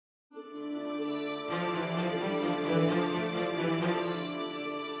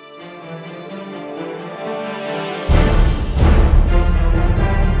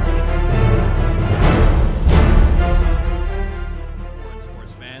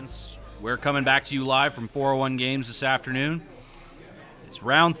fans. We're coming back to you live from 401 Games this afternoon. It's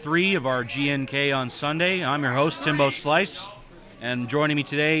round 3 of our GNK on Sunday. I'm your host, Timbo Slice, and joining me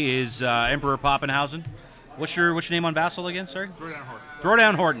today is Emperor Poppenhausen. What's your name on Vassal again? Sorry.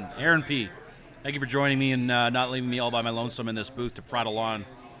 Throwdown Horton. Aaron P. Thank you for joining me and not leaving me all by my lonesome in this booth to prattle on,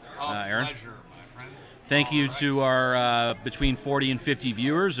 Aaron. Pleasure, my friend. Thank you to our between 40 and 50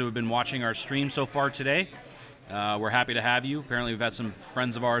 viewers who have been watching our stream so far today. We're happy to have you. Apparently, we've had some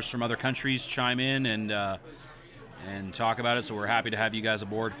friends of ours from other countries chime in and talk about it, so we're happy to have you guys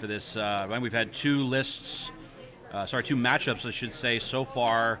aboard for this. We've had two matchups, I should say, so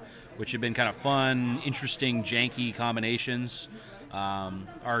far, which have been kind of fun, interesting, janky combinations.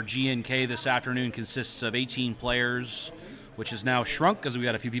 Our GNK this afternoon consists of 18 players, which has now shrunk because we've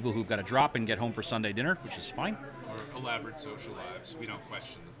got a few people who've got to drop and get home for Sunday dinner, which is fine. Or elaborate social lives. We don't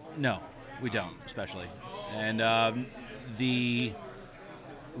question them. No, we don't, especially. And the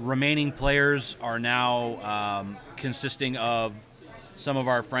remaining players are now consisting of some of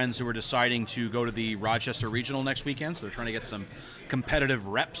our friends who are deciding to go to the Rochester Regional next weekend, so they're trying to get some competitive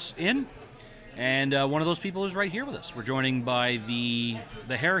reps in. And one of those people is right here with us. We're joined by the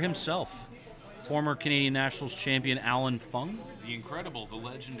Hare himself, former Canadian Nationals champion Alan Fung. The incredible, the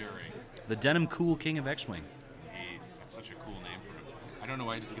legendary. The Denim Cool King of X-Wing. Indeed. That's such a cool name for him. I don't know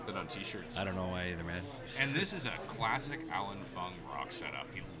why he doesn't get that on t-shirts. I don't know why either, man. And this is a classic Alan Fung rock setup.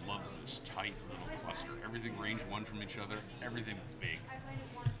 He loves this tight little cluster. Everything range one from each other. Everything big.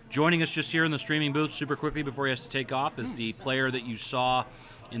 Joining us just here in the streaming booth super quickly before he has to take off is the player that you saw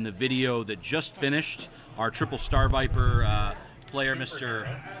in the video that just finished, our Triple Star Viper player,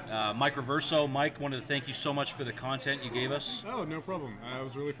 Mr. Mike Reverso. Mike, wanted to thank you so much for the content you gave us. Oh, no problem. It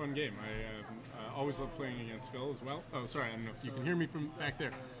was a really fun game. I always love playing against Phil as well. Oh, sorry, I don't know if you can hear me from back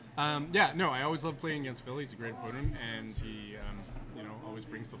there. I always love playing against Phil. He's a great opponent, and he always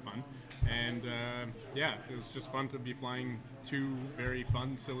brings the fun. And it was just fun to be flying two very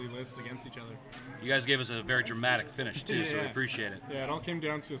fun, silly lists against each other. You guys gave us a very dramatic finish too, so we appreciate it. Yeah, it all came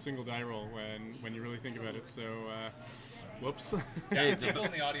down to a single die roll when you really think about it. So, whoops. Yeah, people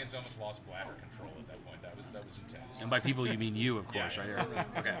in the audience almost lost bladder control at that point. That was intense. And by people, you mean you, of course, right here.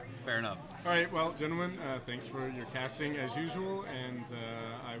 Okay, fair enough. All right, well, gentlemen, thanks for your casting as usual, and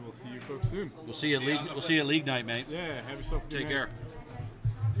I will see you folks soon. We'll see you at League night, mate. Yeah, have yourself a good Take night. care.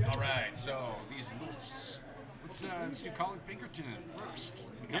 All right, so these lists. Let's do Colin Pinkerton first.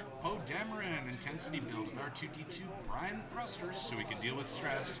 We got Poe Dameron intensity build with R2D2 prime thrusters, so we can deal with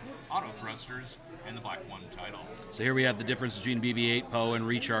stress, auto thrusters, and the Black 1 title. So here we have the difference between BB-8 Poe and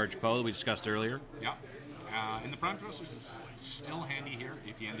Recharge Poe that we discussed earlier. Yeah. And the prime thrusters is still handy here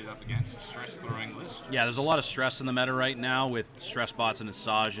if you ended up against a stress throwing list. Yeah, there's a lot of stress in the meta right now with stress bots and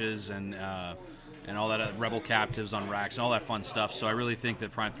Assages and all that Rebel Captives on racks and all that fun stuff. So I really think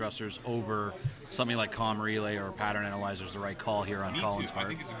that prime thrusters over something like Comm Relay or Pattern Analyzer is the right call here on Colin's part. I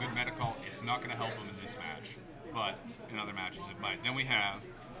think it's a good meta call. It's not going to help him in this match, but in other matches it might. Then we have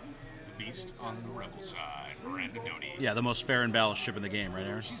the Beast on the Rebel side, Miranda Doney. Yeah, the most fair and balanced ship in the game, right,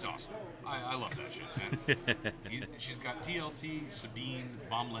 Aaron? She's awesome. I love that shit, man. She's got TLT, Sabine,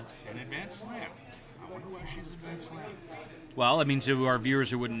 Bomblet, and Advanced Slam. I wonder why she's Advanced Slam. Well, I mean, to our viewers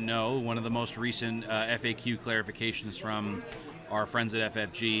who wouldn't know, one of the most recent FAQ clarifications from our friends at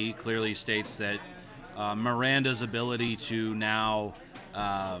FFG clearly states that Miranda's ability to now,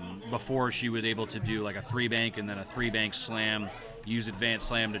 before she was able to do like a 3-bank and then a 3-bank slam, use Advanced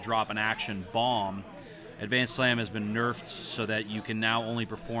Slam to drop an action bomb, Advanced Slam has been nerfed so that you can now only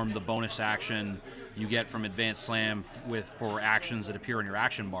perform the bonus action you get from Advanced Slam for actions that appear in your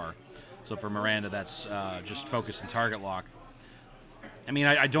action bar. So for Miranda, that's just focus and target lock. I mean,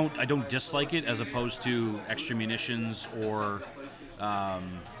 I don't dislike it as opposed to extra munitions or a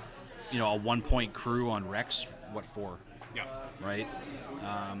 1-point crew on Rex. What for? Yeah. Right.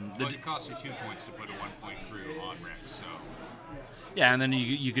 It costs you 2 points to put a 1-point crew on Rex. So. Yeah, and then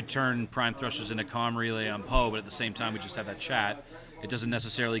you could turn prime thrusters into Comm Relay on Poe, but at the same time we just have that chat. It doesn't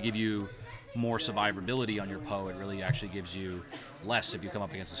necessarily give you more survivability on your Poe. It really actually gives you less if you come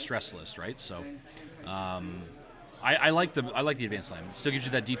up against a stress list, right? So. I like the Advanced Slam. It still gives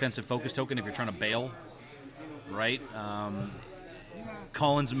you that defensive focus token if you're trying to bail, right?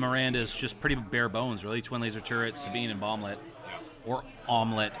 Collins and Miranda is just pretty bare bones, really. Twin laser turret, Sabine, and Bomblet, or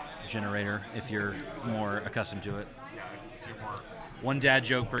Omelet generator if you're more accustomed to it. Yeah, if you're more one dad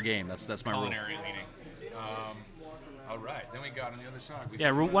joke per game. That's my rule. culinary leaning. All right, then we got on the other side.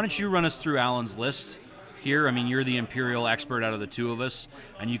 Why don't you run us through Alan's list here? I mean, you're the Imperial expert out of the two of us,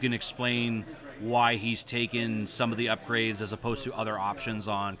 and you can explain why he's taken some of the upgrades as opposed to other options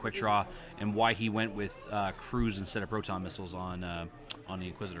on Quick Draw, and why he went with cruise instead of proton missiles on on the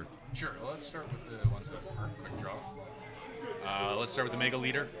Inquisitor. Sure. Well, let's start with the ones that aren't quick draw. Let's start with the Mega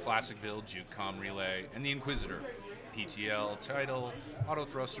Leader, Classic Build, Juke Com Relay, and the Inquisitor. PTL, Title, Auto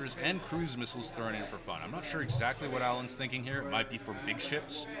Thrusters, and Cruise Missiles thrown in for fun. I'm not sure exactly what Alan's thinking here. It might be for big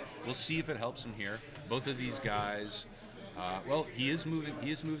ships. We'll see if it helps him here. Both of these guys, well, he is moving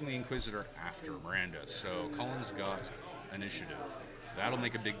the Inquisitor after Miranda, so Colin's got initiative. That'll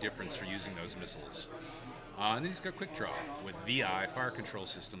make a big difference for using those missiles. And then he's got Quick Draw with VI, Fire Control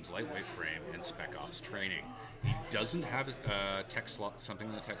Systems, Lightweight Frame, and Spec Ops Training. He doesn't have a tech slot, something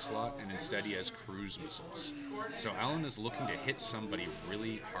in the tech slot, and instead he has cruise missiles. So Alan is looking to hit somebody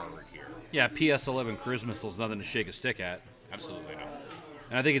really hard here. Yeah, PS11 cruise missiles, nothing to shake a stick at. Absolutely not.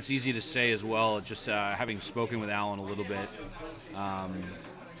 And I think it's easy to say as well, just having spoken with Alan a little bit,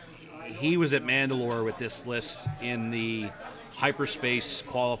 he was at Mandalore with this list in the hyperspace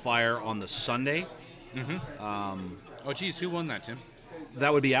qualifier on the Sunday. Oh, geez, who won that, Tim?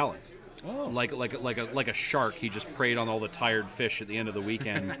 That would be Alan. Oh. Like a shark, he just preyed on all the tired fish at the end of the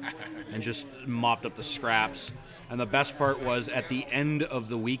weekend and just mopped up the scraps. And the best part was at the end of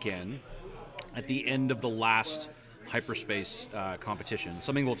the weekend, at the end of the last hyperspace competition,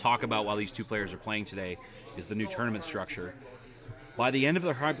 something we'll talk about while these two players are playing today is the new tournament structure. By the end of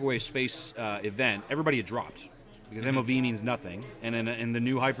the hyperspace event, everybody had dropped because MOV means nothing. And in the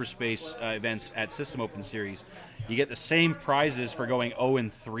new hyperspace events at System Open Series, you get the same prizes for going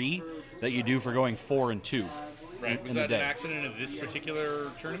 0-3 that you do for going 4-2. Right. Was that an accident of this particular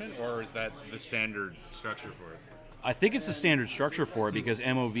tournament, or is that the standard structure for it? I think it's the standard structure for it because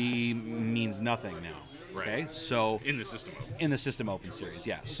MOV means nothing now. Right. Okay, so In the System Open. in the System Open Series,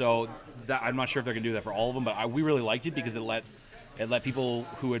 yeah. So I'm not sure if they're going to do that for all of them, but we really liked it because it let people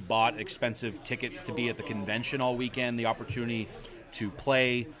who had bought expensive tickets to be at the convention all weekend the opportunity to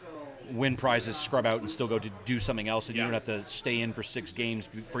play, win prizes, scrub out, and still go to do something else, and you don't have to stay in for 6 games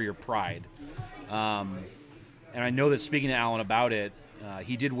for your pride. And I know that speaking to Alan about it,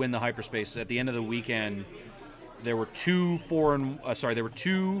 he did win the hyperspace. At the end of the weekend, there were two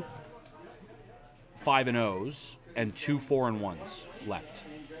 5-0s and 2 4-1s left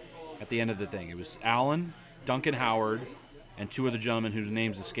at the end of the thing. It was Alan, Duncan Howard, and 2 of the gentlemen whose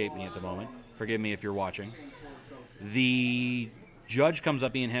names escape me at the moment. Forgive me if you're watching. The judge comes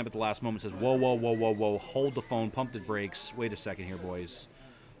up, Ian Hamp, at the last moment, says, whoa, whoa, whoa, whoa, whoa, hold the phone, pump the brakes. Wait a second here, boys.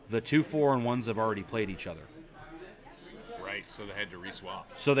 The 2 4-1s have already played each other. Right, so they had to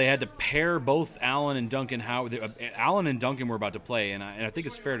re-swap. So they had to pair both Alan and Duncan Howard. Alan and Duncan were about to play, and I think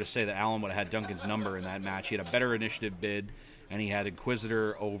it's fair to say that Alan would have had Duncan's number in that match. He had a better initiative bid, and he had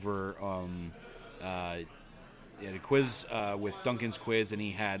Inquisitor over... he had a quiz with Duncan's quiz, and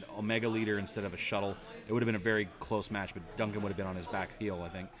he had Omega Leader instead of a shuttle. It would have been a very close match, but Duncan would have been on his back heel, I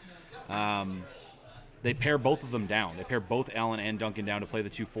think. They pair both of them down. They pair both Alan and Duncan down to play the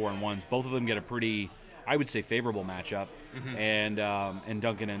 2 4-1s. Both of them get a pretty, I would say, favorable matchup. And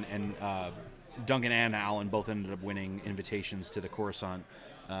Duncan and Alan both ended up winning invitations to the Coruscant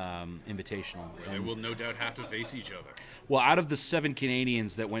Invitational. They will no doubt have to face each other. Well, out of the 7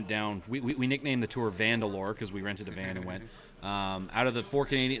 Canadians that went down, we nicknamed the tour Vandalore because we rented a van and went. Out of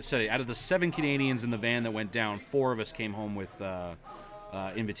the 7 Canadians in the van that went down, 4 of us came home with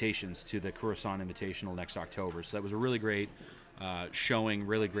invitations to the Coruscant Invitational next October. So that was a really great showing,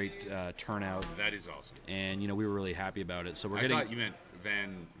 really great turnout. That is awesome. And we were really happy about it. So I thought you meant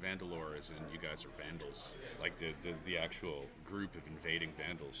Vandalore, as in you guys are vandals, like the actual group of invading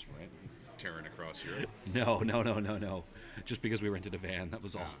vandals, right? Tearing across Europe. No. Just because we rented a van, that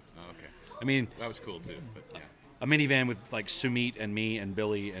was all. Oh, okay. I mean, that was cool too, but yeah. A minivan with like Sumit and me and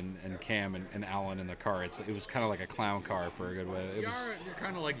Billy and Cam and Alan in the car. It was kind of like a clown car for a good way. You're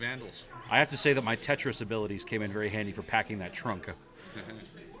kind of like vandals. I have to say that my Tetris abilities came in very handy for packing that trunk.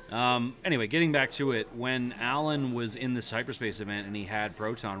 Anyway, getting back to it, when Alan was in this hyperspace event and he had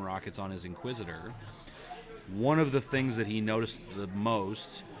proton rockets on his Inquisitor, one of the things that he noticed the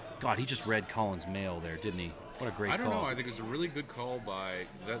most, God, he just read Colin's mail there, didn't he? What a great call. I don't know. I think it's a really good call by...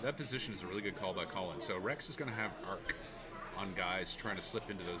 That position is a really good call by Colin. So Rex is going to have arc on guys trying to slip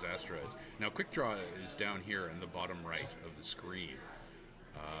into those asteroids. Now, Quick Draw is down here in the bottom right of the screen.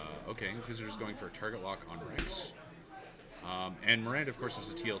 Okay, Inquisitor's going for a target lock on Rex. And Miranda, of course,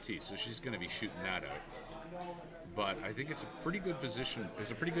 is a TLT, so she's going to be shooting that out. But I think it's a pretty good position.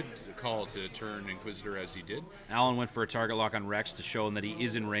 It's a pretty good call to turn Inquisitor as he did. Alan went for a target lock on Rex to show him that he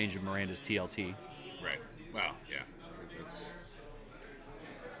is in range of Miranda's TLT. Right. Well, yeah. That's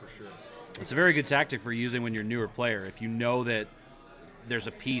for sure. It's a very good tactic for using when you're a newer player. If you know that there's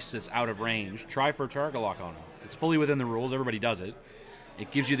a piece that's out of range, try for a target lock on him. It's fully within the rules. Everybody does it.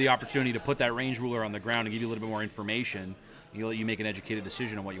 It gives you the opportunity to put that range ruler on the ground and give you a little bit more information. He'll let you make an educated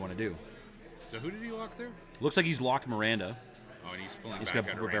decision on what you want to do. So who did he lock there? Looks like he's locked Miranda. Oh, and he's pulling He's back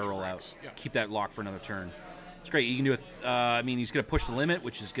got out to of range barrel of out. Rex. Yeah. Keep that lock for another turn. It's great. You can do it. I mean, he's going to push the limit,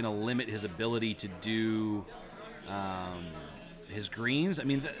 which is going to limit his ability to do his greens. I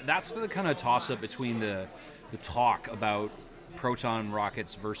mean, that's the kind of toss-up between the talk about proton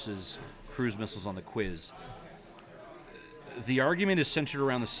rockets versus cruise missiles on the quiz. The argument is centered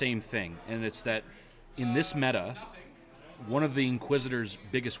around the same thing, and it's that in this meta, one of the Inquisitor's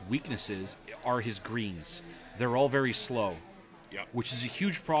biggest weaknesses are his greens. They're all very slow. Yep. Which is a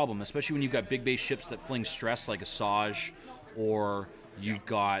huge problem, especially when you've got big base ships that fling stress like Asajj, or you've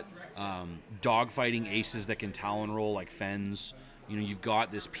got dogfighting aces that can Talon roll like Fens. You know, you've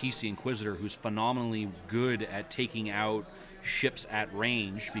got this PC Inquisitor who's phenomenally good at taking out ships at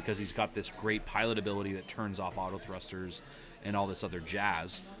range because he's got this great pilot ability that turns off auto thrusters and all this other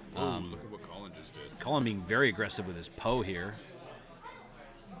jazz. Look at what Colin just did. Colin being very aggressive with his Poe here.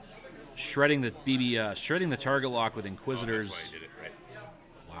 Shredding the target lock with Inquisitors. Oh, that's why he did it, right?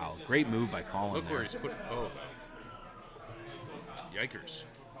 Wow, great move by Colin. Look there. where he's put Poe. Yikers.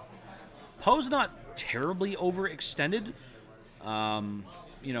 Poe's not terribly overextended.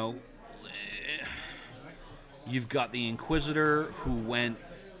 You know, you've got the Inquisitor who went.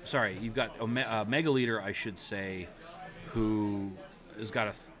 Sorry, you've got a Mega Leader, I should say, who has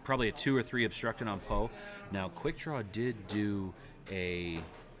got probably a 2 or 3 obstructing on Poe. Now, Quick Draw did do a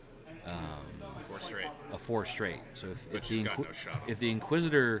 4 straight. a 4 straight. So But she's got no shot on if the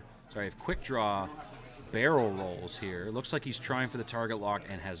Inquisitor, if Quick Draw barrel rolls here, it looks like he's trying for the target lock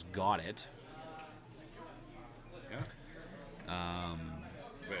and has got it. Yeah.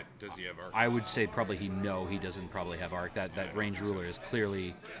 But does he have arc? I would say probably he doesn't probably have arc. That range ruler is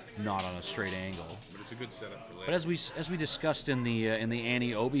clearly not on a straight angle. But it's a good setup for later. But as we discussed in the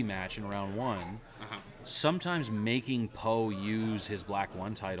Annie Obi match in round 1, sometimes making Poe use his Black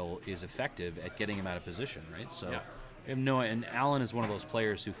 1 title is effective at getting him out of position, right? So we have and Alan is one of those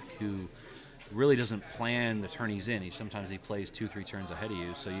players who really doesn't plan the turn he's in. Sometimes he plays 2-3 turns ahead of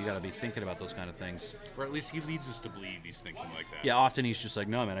you, so you got to be thinking about those kind of things. Or at least he leads us to believe he's thinking like that. Yeah, often he's just like,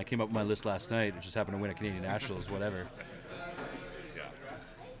 no, man, I came up with my list last night. It just happened to win a Canadian Nationals, whatever. Yeah.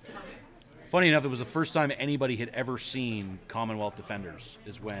 Funny enough, it was the first time anybody had ever seen Commonwealth Defenders,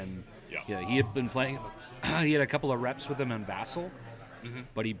 is when he had been playing. He had a couple of reps with him on Vassal,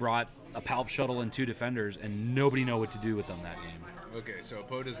 but he brought a Palp Shuttle and 2 Defenders, and nobody knew what to do with them that game. Okay, so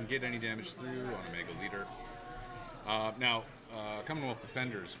Poe doesn't get any damage through on a Mega Leader. Now, Commonwealth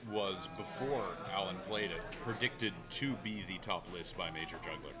Defenders was, before Alan played it, predicted to be the top list by Major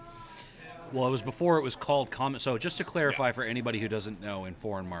Juggler. Well, it was before it was called So just to clarify for anybody who doesn't know in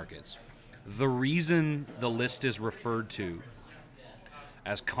foreign markets, the reason the list is referred to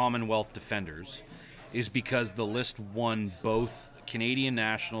as Commonwealth Defenders is because the list won both Canadian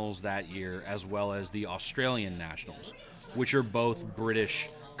Nationals that year as well as the Australian Nationals, which are both British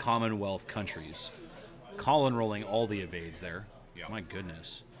Commonwealth countries. Colin rolling all the evades there. Yeah. My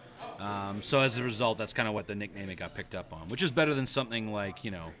goodness. So as a result, that's kind of what the nickname it got picked up on, which is better than something like,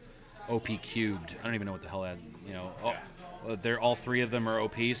 OP cubed. I don't even know what the hell that, they're all 3 of them are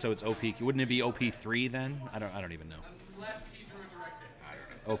OP, so it's OP. Wouldn't it be OP3 then? I don't even know.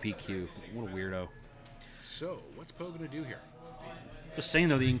 OPQ. What a weirdo. So, what's Poe going to do here? Just saying,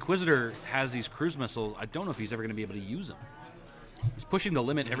 though, the Inquisitor has these cruise missiles. I don't know if he's ever going to be able to use them. He's pushing the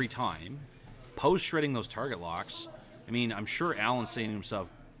limit every time. Poe's shredding those target locks. I mean, I'm sure Alan's saying to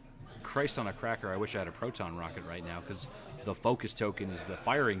himself, Christ on a cracker, I wish I had a proton rocket right now, because the focus token is the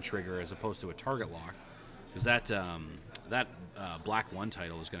firing trigger as opposed to a target lock. Because that Black 1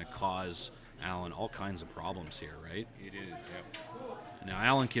 title is going to cause Alan all kinds of problems here, right? It is, yep. Now,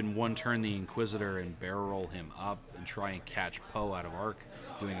 Alan can one-turn the Inquisitor and barrel roll him up and try and catch Poe out of arc,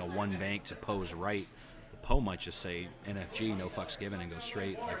 doing a 1 bank to Poe's right. But Poe might just say, NFG, no fucks given, and go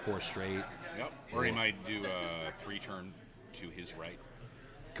straight, like 4 straight. Yep. Or he might do a 3-turn to his right.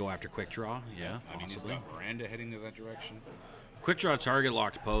 Go after Quick Draw, yeah, I mean, he's got Miranda heading to that direction. Quick Draw target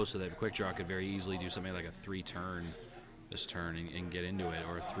locked Poe so that Quick Draw could very easily do something like a 3-turn this turn and get into it,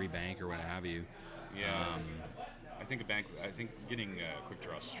 or a 3 bank or what have you. Yeah. I think getting Quick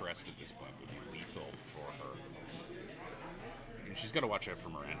Draw stressed at this point would be lethal for her. And she's got to watch out for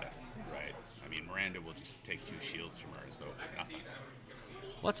Miranda, right? I mean, Miranda will just take 2 shields from her as though nothing.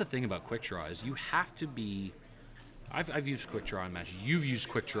 Well, that's the thing about Quick Draw is you have to be. I've used Quick Draw in matches. You've used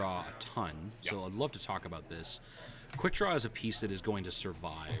Quick Draw a ton, so I'd love to talk about this. Quick Draw is a piece that is going to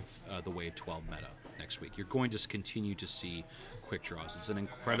survive the Wave 12 meta next week. You're going to continue to see Quick Draws. It's an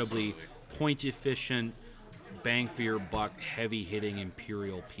incredibly point-efficient, bang for your buck, heavy-hitting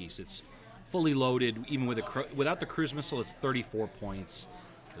Imperial piece. It's fully loaded, even with without the cruise missile, it's 34 points.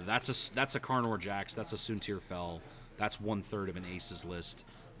 That's a Carnor Jax. That's a Soontir Fel. That's 1/3 of an Aces list.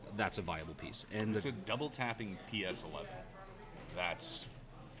 That's a viable piece. And it's a double tapping PS11. That's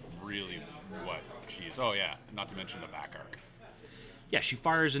really what she is. Oh yeah, not to mention the back arc. Yeah, she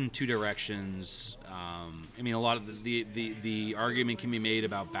fires in 2 directions. I mean, a lot of the argument can be made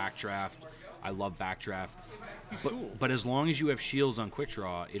about backdraft. I love backdraft. He's cool. But as long as you have shields on quick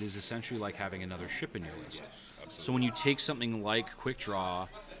draw, it is essentially like having another ship in your list. Yes, absolutely. So when you take something like quick draw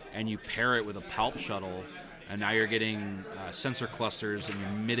and you pair it with a Palp Shuttle, and now you're getting sensor clusters and you're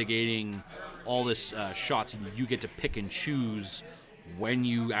mitigating all this shots, and you get to pick and choose when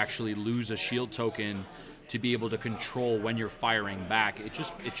you actually lose a shield token to be able to control when you're firing back. It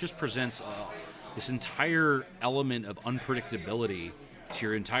just presents this entire element of unpredictability to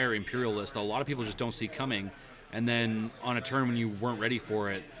your entire Imperial list that a lot of people just don't see coming. And then on a turn when you weren't ready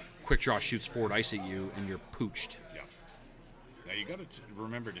for it, quick draw shoots forward ice at you and you're pooched. Yeah. Now you got to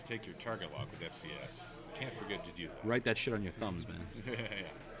remember to take your target lock with FCS. Can't forget to do that. Write that shit on your thumbs, man. Yeah.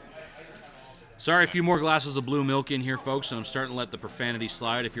 Sorry, a few more glasses of blue milk in here, folks, and I'm starting to let the profanity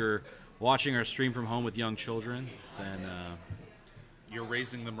slide. If you're watching our stream from home with young children, then you're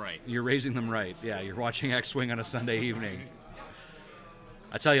raising them right. You're raising them right. Yeah, you're watching X-Wing on a Sunday evening.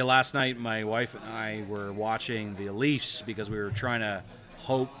 I tell you, last night my wife and I were watching the Leafs because we were trying to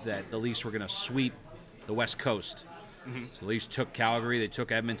hope that the Leafs were going to sweep the West Coast. Mm-hmm. So the Leafs took Calgary, they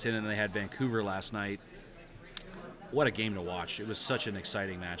took Edmonton, and they had Vancouver last night. What a game to watch. It was such an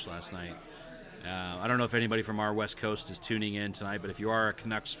exciting match last night. I don't know if anybody from our West Coast is tuning in tonight, but if you are a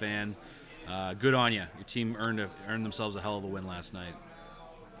Canucks fan, good on you. Your team earned themselves a hell of a win last night.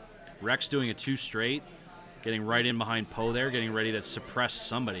 Rex doing a 2 straight, getting right in behind Poe there, getting ready to suppress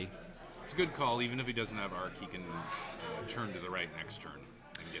somebody. It's a good call. Even if he doesn't have arc, he can turn to the right next turn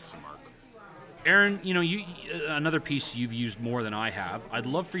and get some arc. Aaron, you another piece you've used more than I have. I'd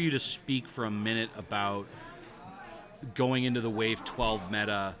love for you to speak for a minute about going into the Wave 12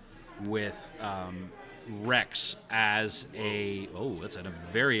 meta with Rex as that's a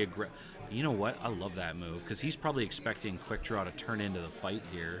very aggressive. You know what? I love that move because he's probably expecting quick draw to turn into the fight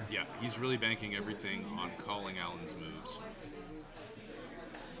here. Yeah, he's really banking everything on calling Allen's moves.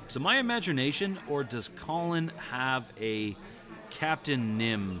 So my imagination, or does Colin have a Captain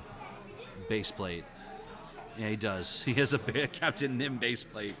Nim base plate? Yeah, he does. He has a Captain Nim base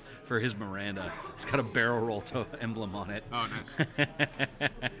plate for his Miranda. It's got a barrel roll emblem on it. Oh, nice.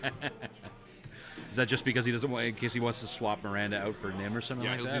 Is that just because he doesn't want, in case he wants to swap Miranda out for Nim or something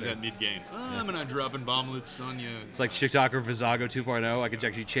like that? Yeah, he'll do that mid-game. I'm going to drop in bomblets on you. It's like Shiktak Vizago 2.0. I could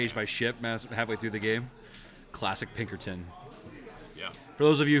actually change my ship halfway through the game. Classic Pinkerton. Yeah. For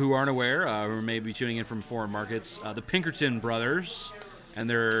those of you who aren't aware, who may be tuning in from foreign markets, the Pinkerton brothers and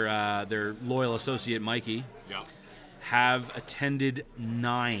their loyal associate Mikey have attended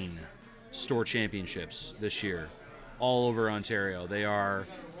 9 store championships this year, all over Ontario. They are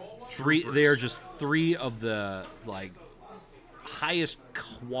just 3 of the highest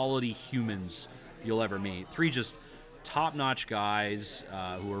quality humans you'll ever meet. 3 just top-notch guys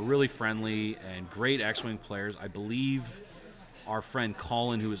who are really friendly and great X-Wing players. I believe our friend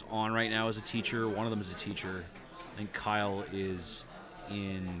Colin, who is on right now, is a teacher. One of them is a teacher. I think Kyle is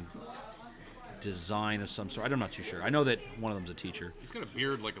in design of some sort. I'm not too sure. I know that one of them's a teacher. He's got a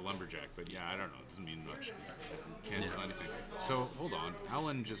beard like a lumberjack, but yeah, I don't know. It doesn't mean much. Can't tell anything. So, hold on.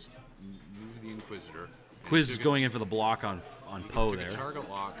 Alan just moved the Inquisitor. Quiz is going in for the block on Poe there. He took a target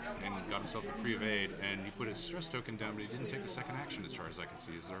lock and got himself the free evade, and he put his stress token down, but he didn't take a second action as far as I can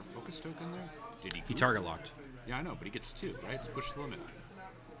see. Is there a focus token there? Did he? He target locked. Yeah, I know, but he gets 2, right? To push the limit.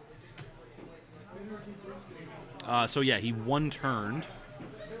 So yeah, he one-turned.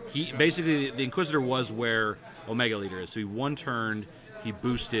 He basically, the Inquisitor was where Omega Leader is. So he one-turned, he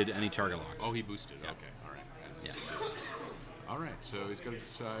boosted, and he target locked. Oh, he boosted. Yeah. Okay, all right. Yeah. All right, so he's got to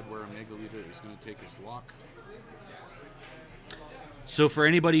decide where Omega Leader is going to take his lock. So for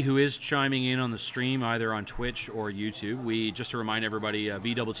anybody who is chiming in on the stream, either on Twitch or YouTube, just to remind everybody,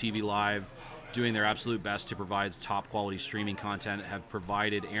 VTV Live, doing their absolute best to provide top quality streaming content, have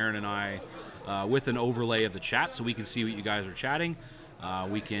provided Aaron and I with an overlay of the chat so we can see what you guys are chatting.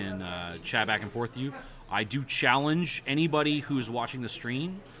 We can chat back and forth with you. I do challenge anybody who's watching the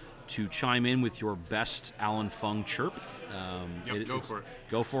stream to chime in with your best Alan Fung chirp. Go for it.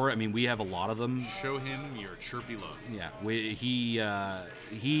 Go for it. I mean, we have a lot of them. Show him your chirpy love. Yeah,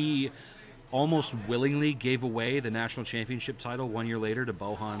 he almost willingly gave away the national championship title 1 year later to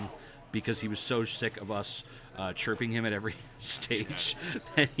Bohan because he was so sick of us chirping him at every stage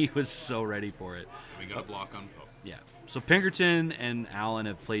that he was so ready for it. We got a block on Poe. Yeah. So Pinkerton and Alan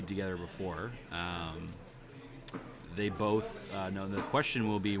have played together before. They both know. The question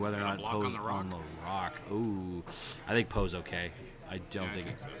will be whether or not Poe's on the rock. Ooh, I think Poe's okay. I don't think.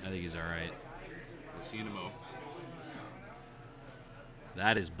 I think he's all right. We'll see in a mo.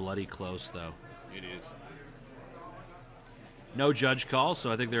 That is bloody close, though. It is. No judge call,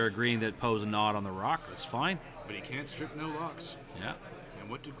 so I think they're agreeing that Poe's not on the rock. That's fine. But he can't strip no locks. Yeah. And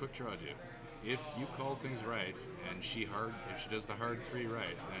what did Quick Draw do? If you called things right, and if she does the hard 3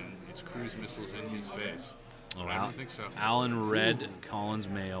 right, then it's cruise missiles in his face. Oh, I don't think so. Alan read Colin's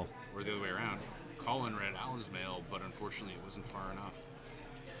mail. Or the other way around. Colin read Alan's mail, but unfortunately it wasn't far enough.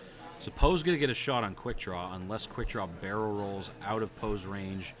 So Poe's going to get a shot on Quick Draw unless Quick Draw barrel rolls out of Poe's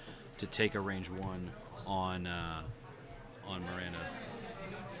range to take a range 1 on Miranda.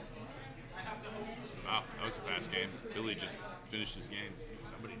 Wow, that was a fast game. Billy just finished his game.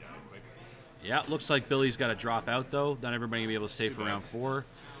 Somebody died quick. Yeah, looks like Billy's got to drop out, though. Not everybody going to be able to stay for round 4.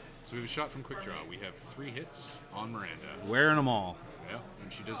 So we have a shot from Quick Draw. We have 3 hits on Miranda. Wearing them all. Yeah,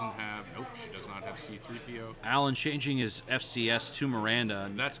 and she doesn't have. Nope, she does not have C3PO. Alan changing his FCS to Miranda.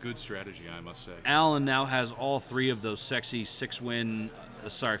 And that's good strategy, I must say. Alan now has all 3 of those sexy 4,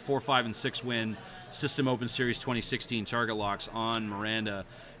 5, and 6 win System Open Series 2016 target locks on Miranda.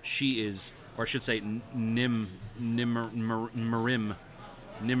 She is, or I should say, Nim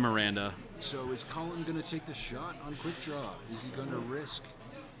Miranda. So is Colin going to take the shot on Quick Draw? Is he going to risk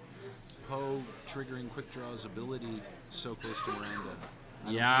Poe triggering Quick Draw's ability so close to Miranda?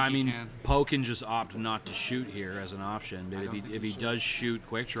 I mean, Poe can just opt not to shoot here as an option. But if he does shoot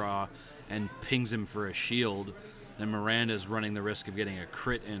Quick Draw and pings him for a shield, then Miranda's running the risk of getting a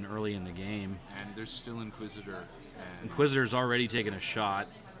crit in early in the game. And there's still Inquisitor. And Inquisitor's already taken a shot.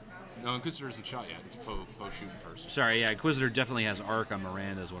 No, Inquisitor isn't shot yet. It's Poe shooting first. Sorry, yeah, Inquisitor definitely has arc on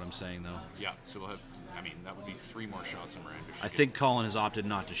Miranda is what I'm saying, though. Yeah, so we'll have, I mean, that would be 3 more shots on Miranda. I think Colin has opted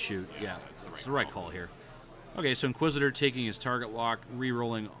not to shoot. Yeah, it's the right call here. Okay, so Inquisitor taking his target lock,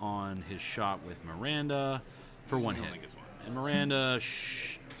 re-rolling on his shot with Miranda for 1 hit. Only gets 1. And Miranda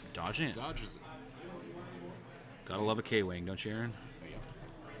dodging it. Dodges it. Gotta love a K-Wing, don't you, Aaron? Yeah.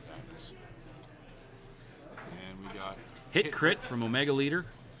 And we got hit crit from Omega Leader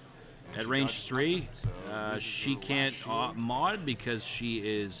at range 3. Nothing, so she can't mod because she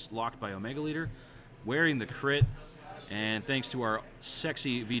is locked by Omega Leader. Wearing the crit, and thanks to our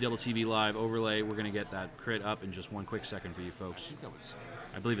sexy VTV Live overlay, we're going to get that crit up in just 1 quick second for you folks.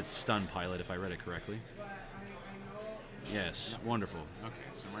 I believe it's Stun Pilot, if I read it correctly. Yes, wonderful. Okay,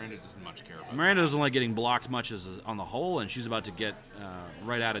 so Miranda doesn't much care about Miranda doesn't like getting blocked much on the whole, and she's about to get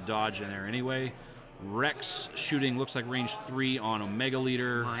right out of dodge in there anyway. Rex shooting looks like range 3 on Omega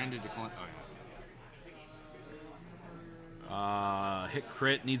Leader. Miranda declined. Oh, Hit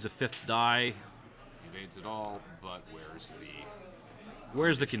crit, needs a 5th die. Evades it all, but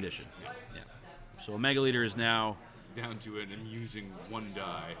where's the condition? Yeah. So Omega Leader is now down to an amusing 1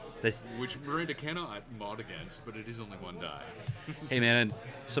 die, which Miranda cannot mod against, but it is only 1 die. Hey man,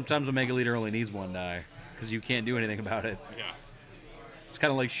 sometimes Omega Leader only needs 1 die because you can't do anything about it. Yeah. It's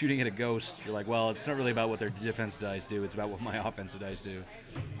kind of like shooting at a ghost. You're like, well, it's not really about what their defense dice do. It's about what my offensive dice do.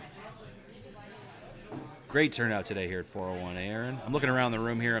 Great turnout today here at 401, Aaron. I'm looking around the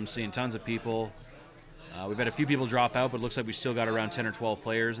room here. I'm seeing tons of people. We've had a few people drop out, but it looks like we still got around 10 or 12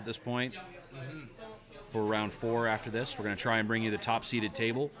 players at this point for round 4 after this. We're going to try and bring you the top-seeded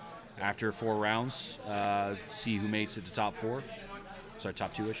table after 4 rounds, see who makes it to top 4. Sorry,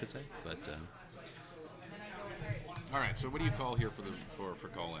 top 2, I should say. But all right, so what do you call here for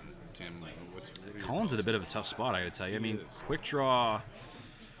Colin, Tim? Colin's at a bit of a tough spot, I got to tell you. I mean, Quick Draw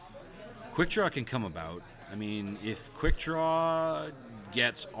can come about. I mean, if Quick Draw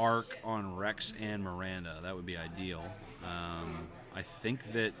gets arc on Rex and Miranda, that would be ideal. I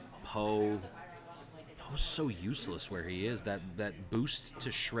think that Poe's so useless where he is. That boost to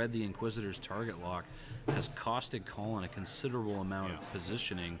shred the Inquisitor's target lock has costed Colin a considerable amount of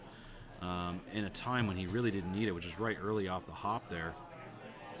positioning in a time when he really didn't need it, which is right early off the hop there.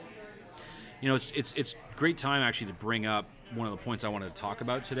 You know, it's great time actually to bring up one of the points I wanted to talk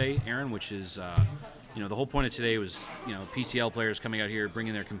about today, Aaron, which is you know, the whole point of today was, you know, PTL players coming out here,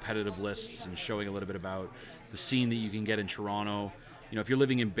 bringing their competitive lists and showing a little bit about the scene that you can get in Toronto. You know, if you're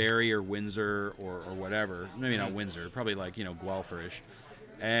living in Barrie or Windsor or whatever, maybe not Windsor, probably like, you know, Guelph-ish,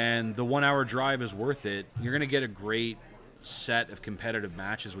 and the 1 hour drive is worth it, you're going to get a great set of competitive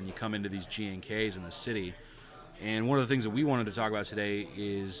matches when you come into these GNKs in the city. And one of the things that we wanted to talk about today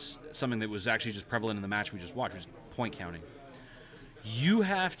is something that was actually just prevalent in the match we just watched, which is point counting. You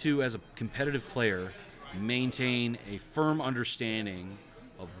have to, as a competitive player, maintain a firm understanding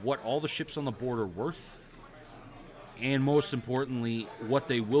of what all the ships on the board are worth and most importantly, what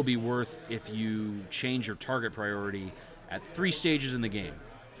they will be worth if you change your target priority at 3 stages in the game.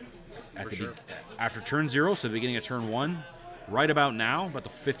 After turn 0, so the beginning of turn 1, right about now, about the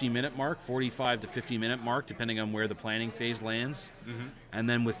 50-minute mark, 45 to 50-minute mark, depending on where the planning phase lands, and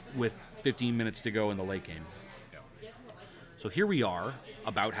then with 15 minutes to go in the late game. So here we are,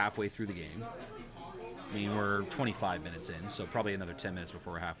 about halfway through the game. I mean, we're 25 minutes in, so probably another 10 minutes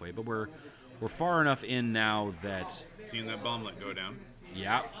before we're halfway, but we're far enough in now that... Seeing that bomblet go down.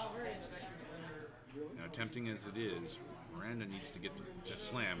 Yeah. Now, tempting as it is, Miranda needs to get to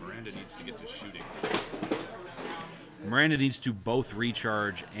slam. Miranda needs to get to shooting. Miranda needs to both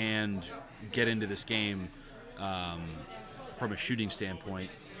recharge and get into this game from a shooting standpoint.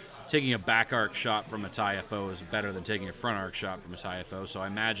 Taking a back arc shot from a TIFO is better than taking a front arc shot from a TIFO, so I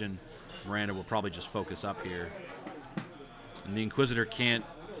imagine Miranda will probably just focus up here. And the Inquisitor can't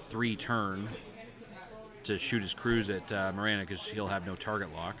 3-turn to shoot his cruise at Miranda because he'll have no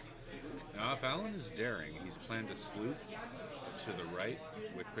target lock. Now, if Alan is daring, he's planned to sloop to the right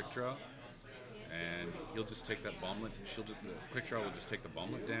with quick draw, and he'll just take that bomblet. Quick draw will just take the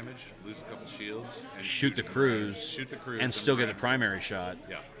bomblet damage, lose a couple shields, and shoot the cruise, and still get the primary shot.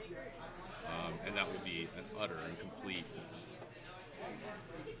 Yeah, and that will be an utter and complete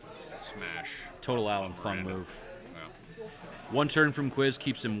smash. Total Alan Fung move. Yeah. 1 turn from Quiz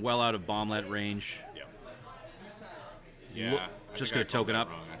keeps him well out of bomblet range. Yeah. Just gonna token up.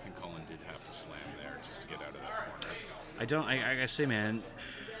 I think Colin did have to slam there just to get out of that corner. I gotta say, man,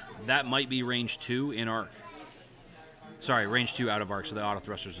 that might be range 2 in arc. Sorry, range 2 out of arc, so the auto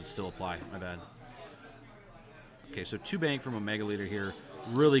thrusters would still apply. My bad. Okay, so 2 bank from a Mega Leader here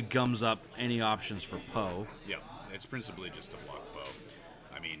really gums up any options for Poe. Yeah, it's principally just a block bow.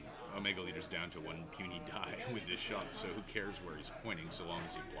 I mean, Omega Leader's down to 1 puny die with this shot, so who cares where he's pointing so long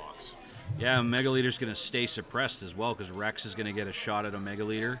as he blocks. Yeah, Omega Leader's going to stay suppressed as well because Rex is going to get a shot at Omega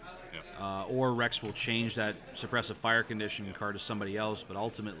Leader. Yep. Or Rex will change that suppressive fire condition card to somebody else, but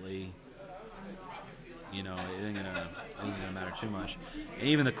ultimately, you know, it ain't gonna matter too much. And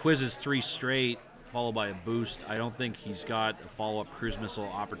even the Quiz is 3 straight, followed by a boost. I don't think he's got a follow-up cruise missile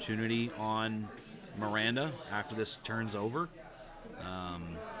opportunity on Miranda after this turns over.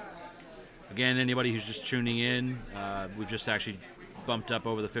 Again, anybody who's just tuning in, we've just actually bumped up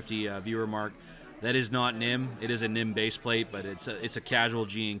over the 50 viewer mark. That is not NIM. It is a NIM base plate, but it's a casual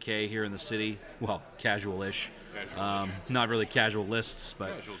G&K here in the city. Well, casual-ish. Not really casual lists,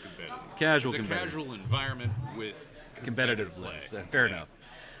 but casual competitive. Casual it's competitive. A casual environment with competitive play. list. Fair enough.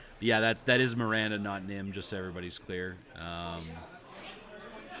 But yeah, that is Miranda, not NIM, just so everybody's clear.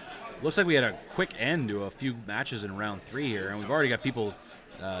 Looks like we had a quick end to a few matches in round 3 here, and we've already got people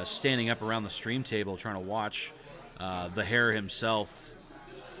standing up around the stream table trying to watch the Hare himself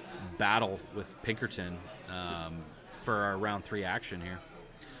battle with Pinkerton for our round 3 action here.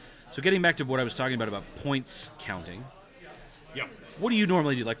 So getting back to what I was talking about points counting. Yeah. What do you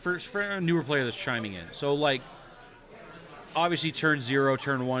normally do? Like for a newer player that's chiming in. So like obviously turn 0,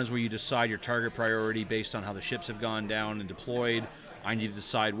 turn 1 is where you decide your target priority based on how the ships have gone down and deployed. I need to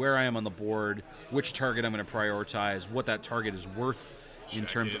decide where I am on the board, which target I'm going to prioritize, what that target is worth in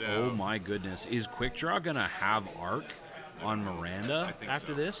terms of, oh my goodness, is Quick Draw going to have arc on Miranda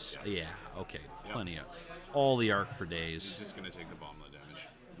after this? Yeah, okay, plenty of. All the arc for days. He's just going to take the bomblet damage,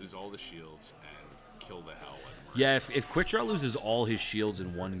 lose all the shields, and kill the hell out of Miranda. Yeah, if Quick Draw loses all his shields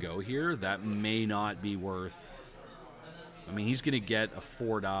in one go here, that may not be worth. I mean, he's going to get a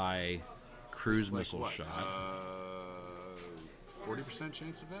 4-die cruise missile shot. 40%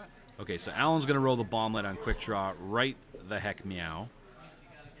 chance of that? Okay, so Alan's going to roll the bomblet on Quick Draw right the heck meow.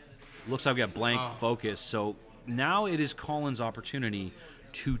 Looks like we got blank focus, so now it is Colin's opportunity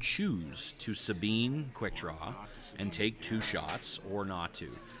to choose to Sabine Quick Draw and take 2 shots or not to.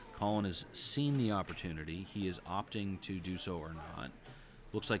 Colin has seen the opportunity. He is opting to do so or not.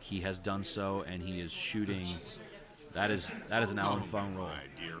 Looks like he has done so, and he is shooting. That is an Alan Fung roll.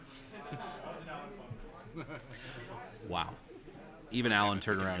 Wow. Even Alan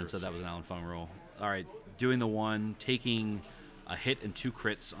turned around and said that was an Alan Fung roll. All right, doing the 1, taking a hit and 2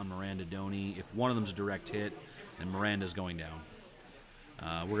 crits on Miranda Doney. If one of them's a direct hit, then Miranda's going down.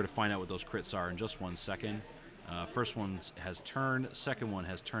 We're going to find out what those crits are in just 1 second. First one has turned. Second one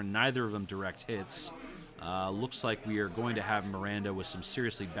has turned. Neither of them direct hits. Looks like we are going to have Miranda with some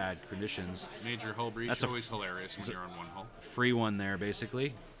seriously bad conditions. Major hull breach. That's always hilarious when you're on 1 hull. Free one there,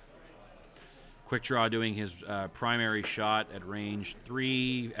 basically. Quick Draw doing his primary shot at range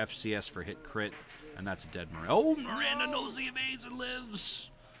 3, FCS for hit crit, and that's a dead Miranda. Oh, Miranda knows the evades and lives.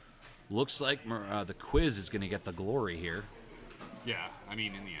 Looks like the Quiz is going to get the glory here. Yeah, I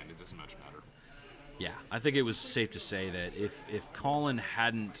mean, in the end, it doesn't much matter. Yeah, I think it was safe to say that if Colin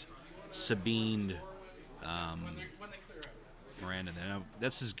hadn't Sabined Miranda, then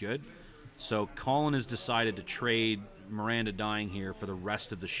this is good. So Colin has decided to trade Miranda dying here for the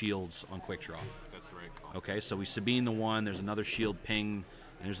rest of the shields on quick draw. That's the right call. Okay, so we Sabine the one. There's another shield ping,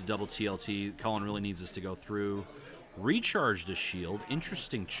 and there's a double TLT. Colin really needs us to go through. Recharged a shield.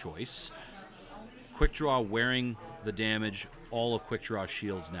 Interesting choice. Quick draw wearing the damage. All of quick draw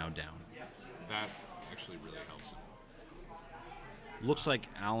shields now down. That actually really helps him. Looks like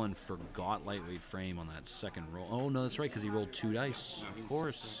Alan forgot lightweight frame on that second roll. Oh no, that's right, because he rolled 2 dice. No, Of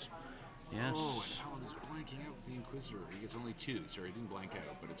course. Yes. Oh, and Alan is blanking out with the Inquisitor. He gets only 2. Sorry, he didn't blank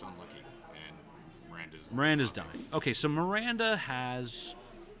out, but it's unlucky. And Miranda's dying. Okay, so Miranda has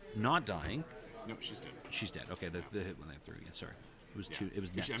not dying. No, she's dead. She's dead. Okay, the hit went through again. Sorry, it was Yeah. 2. It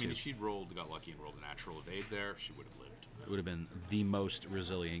was net 2. If she'd got lucky and rolled a natural evade there, she would have lived. It would have been the most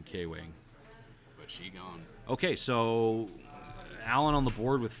resilient K-wing. But she gone. Okay, so Alan on the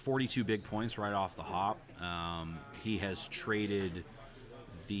board with 42 big points right off the hop. He has traded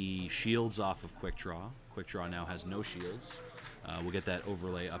the shields off of Quick Draw. Quick Draw now has no shields. We'll get that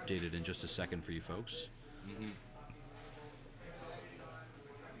overlay updated in just a second for you folks. Mm-hmm.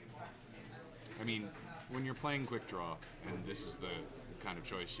 I mean, when you're playing Quick Draw, and this is the kind of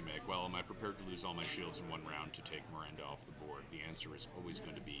choice you make, well, am I prepared to lose all my shields in one round to take Miranda off the board? The answer is always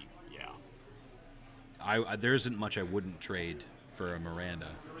going to be yeah. There isn't much I wouldn't trade for a Miranda.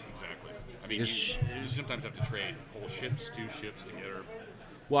 Exactly. I mean, you sometimes have to trade whole ships, 2 ships together.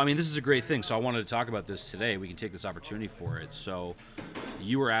 Well, I mean, this is a great thing, so I wanted to talk about this today. We can take this opportunity for it. So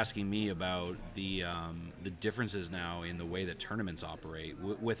you were asking me about the differences now in the way that tournaments operate.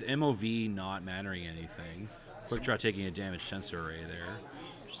 With MOV not mattering anything, Quick Draw taking a damage sensor array there.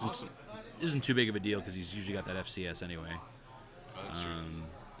 Awesome. Isn't too big of a deal because he's usually got that FCS anyway. Oh, that's true.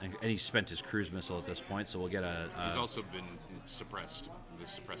 And he spent his cruise missile at this point, so we'll get a... He's also been suppressed. The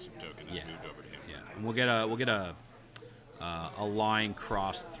suppressive token has moved over to him. Yeah, and we'll get a line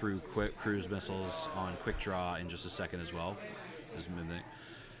crossed through cruise missiles on Quick Draw in just a second as well.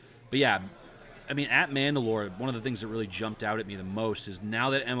 But yeah, I mean, at Mandalore, one of the things that really jumped out at me the most is now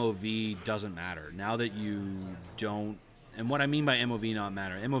that MOV doesn't matter. Now that you don't... And what I mean by MOV not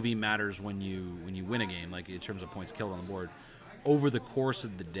matter, MOV matters when you win a game, like in terms of points killed on the board. Over the course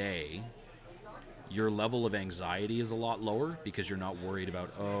of the day, your level of anxiety is a lot lower because you're not worried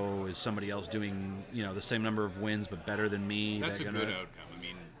about, oh, is somebody else doing, the same number of wins but better than me? That's a good outcome. I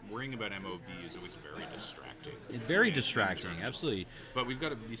mean, worrying about MOV is always very distracting. Very distracting, absolutely. But we've got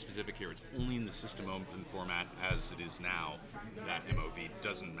to be specific here. It's only in the system open format as it is now that MOV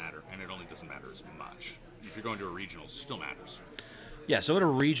doesn't matter, and it only doesn't matter as much. If you're going to a regional, it still matters. Yeah, so at a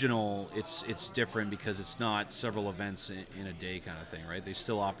regional, it's different because it's not several events in a day kind of thing, right? They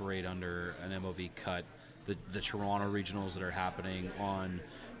still operate under an MOV cut. The Toronto regionals that are happening on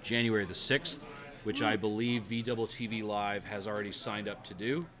January the 6th, which I believe VTV Live has already signed up to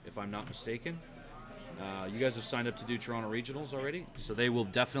do, if I'm not mistaken. You guys have signed up to do Toronto regionals already, so they will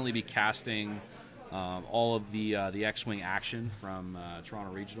definitely be casting all of the X-Wing action from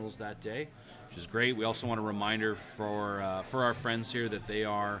Toronto regionals that day, which is great. We also want a reminder for our friends here that they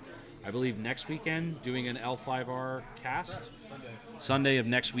are, I believe, next weekend doing an L5R cast. Sunday of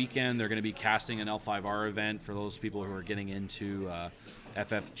next weekend, they're going to be casting an L5R event for those people who are getting into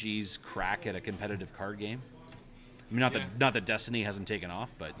FFG's crack at a competitive card game. I mean, not that Destiny hasn't taken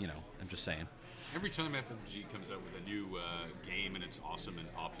off, but I'm just saying. Every time FFG comes out with a new game and it's awesome and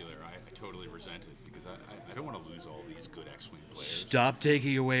popular, I totally resent it because I don't want to lose all these good X-Wing players. Stop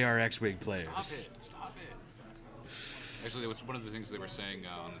taking away our X-Wing players. Stop it. Actually, that was one of the things they were saying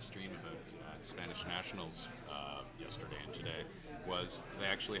on the stream about Spanish Nationals yesterday and today, was they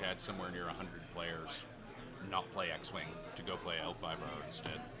actually had somewhere near 100 players not play X-Wing to go play L5R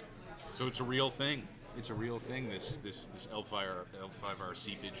instead. So it's a real thing. It's a real thing, this L5R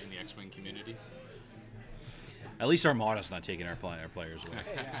seepage in the X-Wing community. At least Armada's not taking our players away.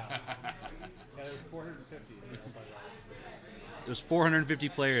 Yeah, there was 450. There's 450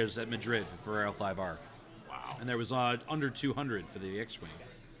 players at Madrid for L5R. Wow. And there was under 200 for the X-Wing.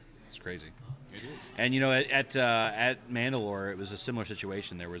 It's crazy. It is. And at Mandalore, it was a similar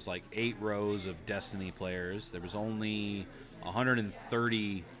situation. There was like 8 rows of Destiny players. There was only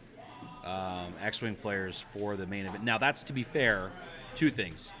 130 X-Wing players for the main event. Now, that's, to be fair, 2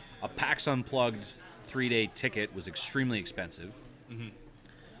 things. A PAX Unplugged 3-day ticket was extremely expensive. Mm-hmm.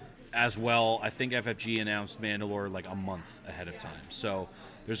 As well, I think FFG announced Mandalore like a month ahead of time. So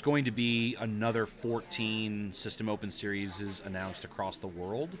there's going to be another 14 System Open Series announced across the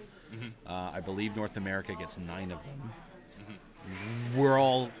world. Mm-hmm. I believe North America gets 9 of them. Mm-hmm. We're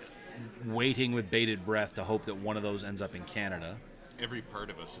all waiting with bated breath to hope that one of those ends up in Canada. Every part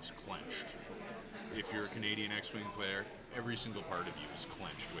of us is clenched. If you're a Canadian X-Wing player, every single part of you is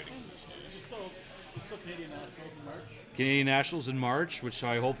clenched waiting for this news. Still Canadian Nationals in March. Canadian Nationals in March, which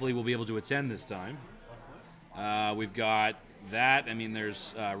I hopefully will be able to attend this time. We've got that. I mean,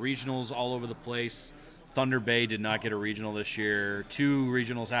 there's regionals all over the place. Thunder Bay did not get a regional this year. 2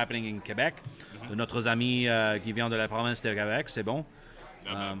 regionals happening in Quebec. De notre ami qui vient de la province de Québec, c'est bon.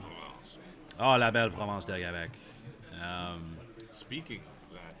 La belle Provence. Oh, la belle province de Québec. Speaking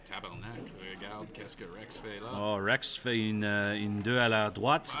of that, tabarnak, regarde qu'est-ce que Rex fait là. Oh, Rex fait une 2 à la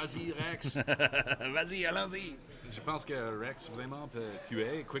droite. Vas-y, Rex. Vas-y, allons-y. Je pense que Rex vraiment peut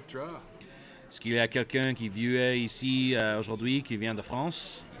tuer Quick Draw. Est-ce qu'il y a quelqu'un qui vient ici aujourd'hui, qui vient de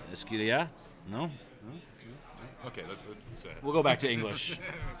France? Est-ce qu'il y a? No? Okay, let's We'll go back to English.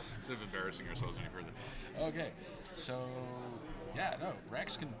 instead of embarrassing ourselves any further. Okay, so yeah, no,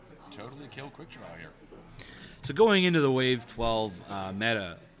 Rex can totally kill Quick Draw here. So going into the Wave 12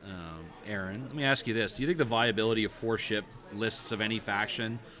 meta, Aaron, let me ask you this. Do you think the viability of 4-ship lists of any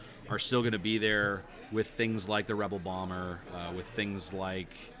faction are still going to be there with things like the Rebel Bomber, with things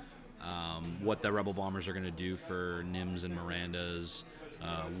like what the Rebel Bombers are going to do for Nims and Mirandas,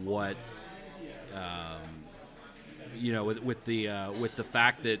 with the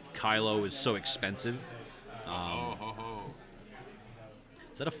fact that Kylo is so expensive?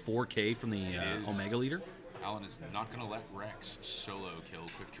 Is that a 4K from the Omega Leader? Alan is not going to let Rex solo kill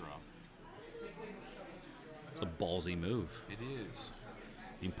Quick Draw. It's a ballsy move. It is.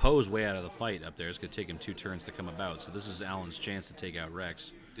 I mean, Poe's way out of the fight up there. It's going to take him 2 turns to come about, so this is Alan's chance to take out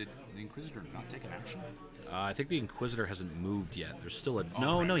Rex. Did the Inquisitor not take an action? I think the Inquisitor hasn't moved yet. There's still a...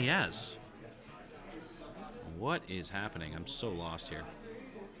 No, he has. What is happening? I'm so lost here.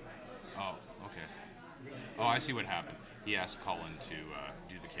 Oh, okay. Oh, I see what happened. He asked Colin to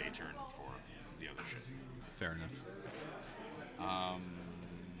do the K turn for the other ship. Fair enough.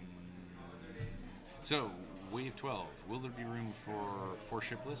 So, Wave 12, will there be room for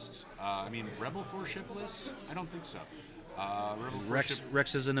 4-ship lists? I mean, Rebel 4-ship lists? I don't think so. Rebel 4-ship...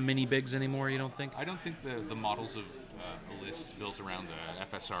 Rex isn't a mini bigs anymore, you don't think? I don't think the models of lists built around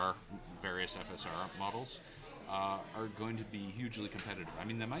the FSR, various FSR models, are going to be hugely competitive. I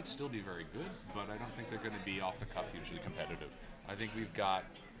mean, they might still be very good, but I don't think they're going to be off the cuff hugely competitive. I think we've got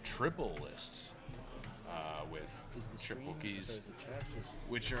triple lists with triple keys,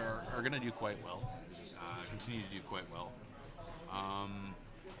 which are going to do quite well, continue to do quite well.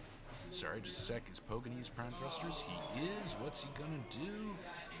 Sorry, just a sec. Is Poe going to use prime thrusters? He is. What's he going to do?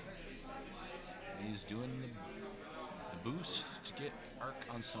 He's doing the boost to get arc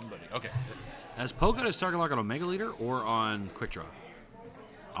on somebody. Okay. Has Poe got his target lock on Omega Leader or on Quick Draw?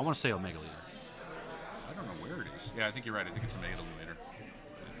 I want to say Omega Leader. I don't know where it is. Yeah, I think you're right. I think it's Omega Leader.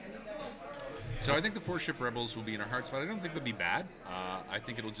 So I think the 4-ship Rebels will be in our hearts, but I don't think they'll be bad. I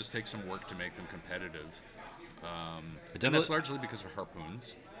think it'll just take some work to make them competitive. And that's largely because of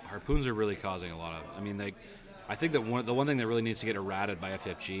harpoons. Harpoons are really causing a lot of... I mean, I think that the one thing that really needs to get errated by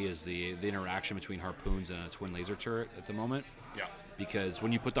FFG is the interaction between harpoons and a twin laser turret at the moment. Yeah. Because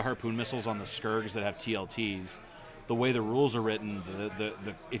when you put the harpoon missiles on the Skirgs that have TLTs, the way the rules are written,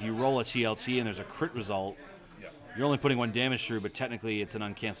 if you roll a TLT and there's a crit result, you're only putting 1 damage through, but technically it's an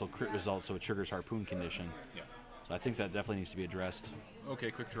uncanceled crit result, so it triggers harpoon condition. Yeah. So I think that definitely needs to be addressed.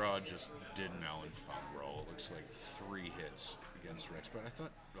 Okay, Quick Draw just did an Alan Funk roll. It looks like 3 hits against Rex, but I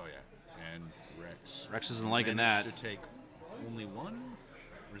thought, oh yeah, and Rex isn't liking that. To take only 1,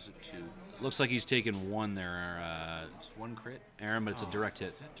 or is it 2? Looks like he's taken 1 there. It's 1 crit, Aaron, but it's a direct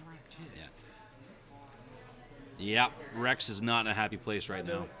hit. Is that direct hit? Yeah. Yep, Rex is not in a happy place right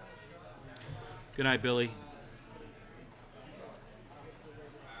now. Good night, Billy.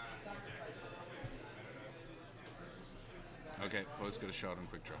 Okay, Poe's got a shot on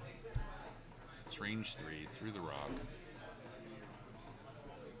Quick Draw. It's range 3 through the rock.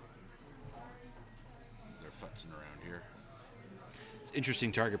 They're futzing around here. It's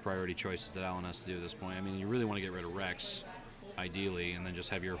interesting target priority choices that Alan has to do at this point. I mean, you really want to get rid of Rex, ideally, and then just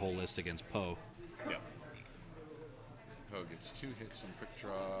have your whole list against Poe. Yeah. Poe gets 2 hits on Quick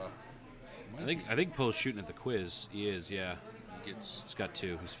Draw. I think Poe's shooting at the quiz. He is, yeah. He's got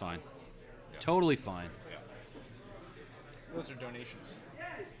 2. He's fine. Yeah. Totally fine. Those are donations.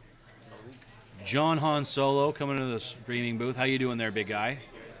 John Han Solo coming to the streaming booth. How you doing there, big guy?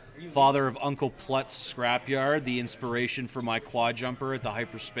 Father of Uncle Plut's Scrapyard, the inspiration for my quad jumper at the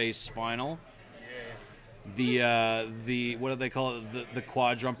hyperspace final. The what do they call it? The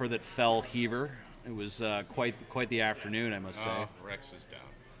quad jumper that fell heaver. It was quite the afternoon, I must say. Rex is down.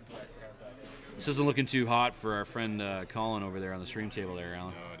 This isn't looking too hot for our friend Colin over there on the stream table there,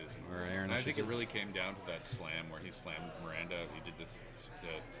 Alan. No, it isn't. Or Aaron. And I think it really came down to that slam where he slammed Miranda. He did the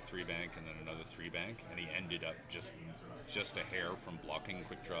 3-bank and then another 3-bank, and he ended up just a hair from blocking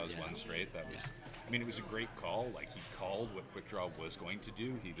quick draws one straight. That was, I mean, it was a great call. Like, he called what quick draw was going to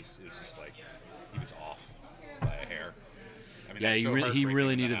do. It was just like he was off by a hair. I mean, yeah, he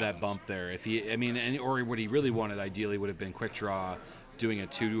really needed that happens. bump there. If he, I mean, or what he really wanted ideally would have been quick draw, doing a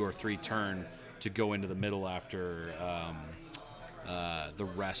 2 or 3 turn to go into the middle after the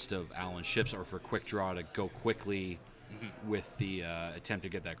rest of Alan's ships, or for quick draw to go quickly with the attempt to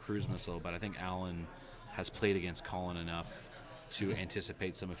get that cruise missile. But I think Alan has played against Colin enough to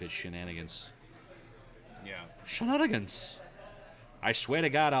anticipate some of his shenanigans. Yeah. Shenanigans! I swear to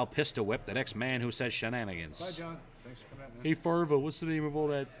God, I'll pistol whip the next man who says shenanigans. Bye, John. Thanks for coming out, man. Hey Farva, what's the name of all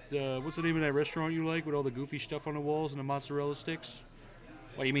that? What's the name of that restaurant you like with all the goofy stuff on the walls and the mozzarella sticks?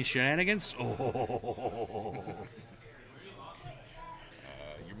 What, you mean shenanigans? Oh.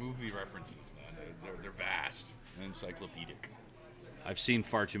 Your movie references, man, they're vast and encyclopedic. I've seen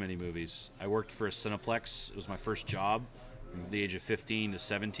far too many movies. I worked for a Cineplex. It was my first job from the age of 15 to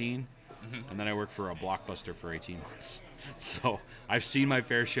 17. And then I worked for a Blockbuster for 18 months. So I've seen my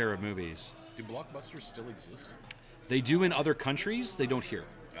fair share of movies. Do blockbusters still exist? They do in other countries. They don't here.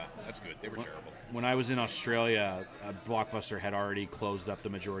 Ah, that's good. They were terrible. When I was in Australia, Blockbuster had already closed up the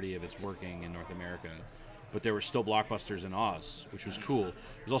majority of its working in North America. But there were still Blockbusters in Oz, which was cool. It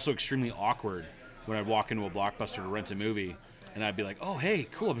was also extremely awkward when I'd walk into a Blockbuster to rent a movie, and I'd be like, oh, hey,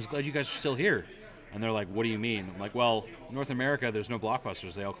 cool, I'm just glad you guys are still here. And they're like, what do you mean? I'm like, well, North America, there's no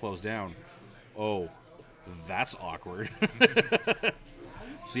Blockbusters. They all closed down. Oh, that's awkward.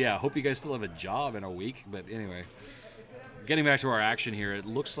 So, yeah, I hope you guys still have a job in a week. But anyway, getting back to our action here, it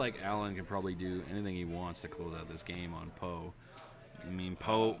looks like Alan can probably do anything he wants to close out this game on Poe. I mean,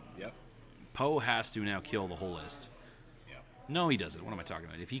 Poe has to now kill the whole list. Yep. No, he doesn't. What am I talking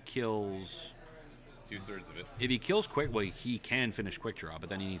about? If he kills... 2/3 of it. If he kills quick, well, he can finish quick draw, but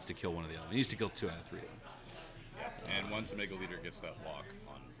then he needs to kill one of the other. He needs to kill 2 out of 3 of them. Yeah. And once the Mega Leader gets that lock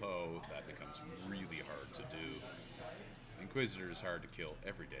on Poe, that becomes really hard to do. Inquisitor is hard to kill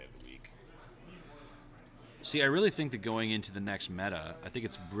every day of the week. See, I really think that going into the next meta, I think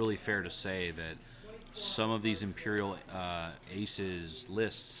it's really fair to say that some of these Imperial Aces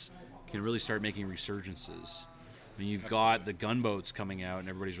lists can really start making resurgences. I mean, you've got the gunboats coming out, and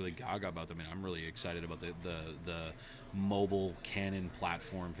everybody's really gaga about them. And I'm really excited about the mobile cannon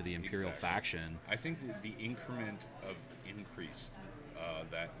platform for the Imperial faction. I think the increment of increase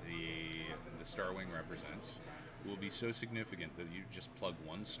that the Star Wing represents will be so significant that you just plug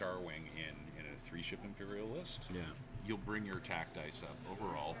one Star Wing in a 3-ship Imperial list. Yeah. You'll bring your attack dice up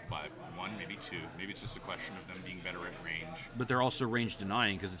overall by 1, maybe 2. Maybe it's just a question of them being better at range. But they're also range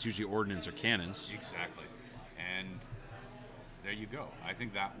denying because it's usually ordnance or cannons. Exactly. And there you go. I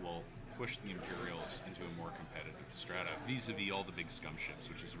think that will push the Imperials into a more competitive strata vis-a-vis all the big scum ships,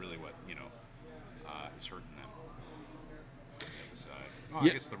 which is really what, is hurting them. On the other side. Oh, I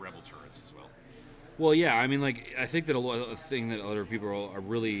guess the Rebel turrets as well. Well, yeah, I mean, like, I think that a thing that other people are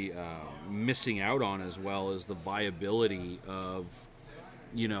really missing out on as well is the viability of,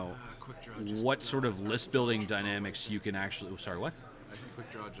 what sort of list building dynamics you can actually. Oh, sorry, what? I think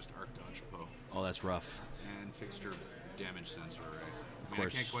quick draw just arc dodge Poe. Oh, that's rough. And fixed her damage sensor array. Of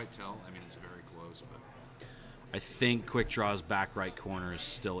course. I can't quite tell. I mean, it's very close, but I think quick draw's back right corner is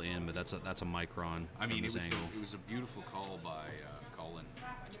still in, but that's a micron. I mean, from this angle. it was a beautiful call by Colin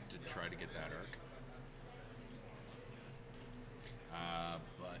to try to get that arc.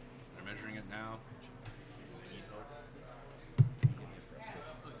 But they're measuring it now.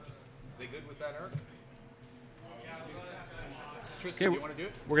 They good with that arc? Tristan, Okay, do you want to do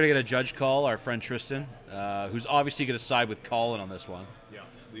it? We're gonna get a judge call. Our friend Tristan, who's obviously gonna side with Colin on this one. Yeah.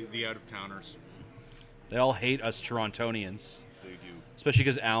 The out-of-towners. They all hate us Torontonians, They do. especially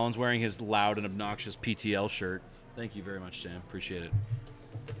because Alan's wearing his loud and obnoxious PTL shirt. Thank you very much, Sam. Appreciate it.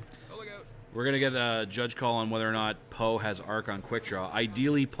 Oh, look out. We're going to get a judge call on whether or not Poe has arc on quick draw.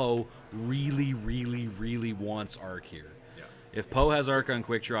 Ideally, Poe really, really, really wants arc here. Yeah. If Poe has arc on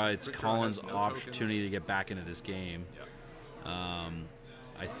quick draw, it's Quick draw Colin's has no opportunity tokens. to get back into this game. Yeah.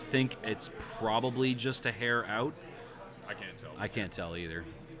 I think it's probably just a hair out. I can't tell. I can't tell either.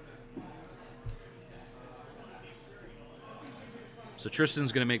 So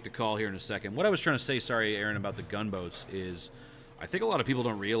Tristan's going to make the call here in a second. What I was trying to say, sorry, Aaron, about the gunboats is I think a lot of people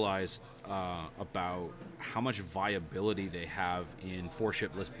don't realize about how much viability they have in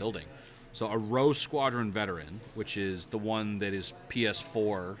 4-ship list building. So a Row Squadron Veteran, which is the one that is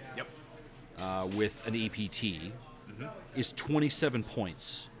PS4 Yep. with an EPT, is 27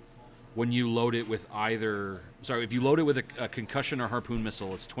 points When you load it with either, sorry, if you load it with a concussion or harpoon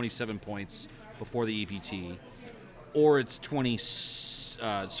missile, it's 27 points before the EPT, or it's 26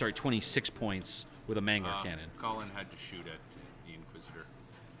 points with a Mangler cannon. Colin had to shoot at the Inquisitor.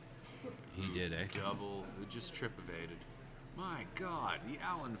 He did, eh? Double, who just trip evaded. My God, the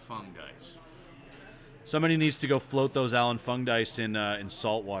Alan Fung dice. Somebody needs to go float those Alan Fung dice in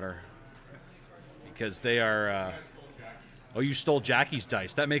salt water, because they are. Oh, you stole Jackie's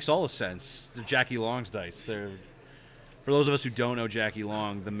dice. That makes all the sense. They're Jackie Long's dice. They're, for those of us who don't know Jackie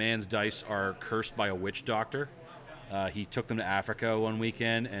Long, the man's dice are cursed by a witch doctor. He took them to Africa one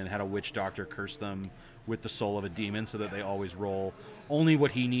weekend and had a witch doctor curse them with the soul of a demon so that they always roll only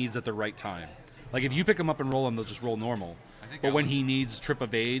what he needs at the right time. Like, if you pick them up and roll them, they'll just roll normal. But when he needs trip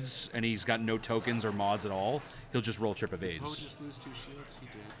evades and he's got no tokens or mods at all, he'll just roll trip evades. Poe just lose 2 shields? He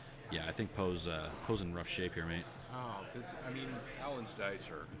did. Yeah, I think Poe's in rough shape here, mate. Oh, I mean, Alan's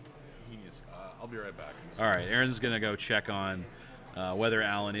dice are genius. I'll be right back. All right, Aaron's going to go check on whether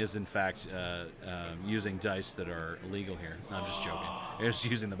Alan is, in fact, using dice that are illegal here. No, I'm just joking. He's just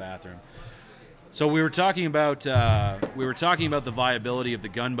using the bathroom. So we were talking about the viability of the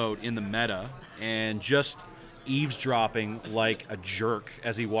gunboat in the meta, and just eavesdropping like a jerk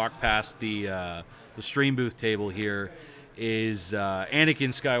as he walked past the stream booth table here is Anakin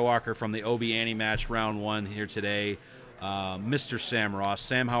Skywalker from the Obi Annie match round 1 here today. Mr. Sam Ross.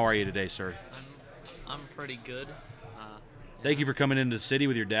 Sam, how are you today, sir? I'm pretty good. Thank you for coming into the city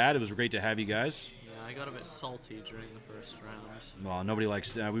with your dad. It was great to have you guys. Yeah, I got a bit salty during the first round. Well, nobody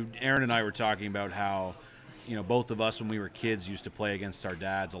likes. Aaron and I were talking about how, both of us when we were kids used to play against our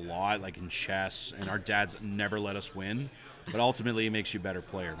dads a lot, like in chess, and our dads never let us win. But ultimately, it makes you a better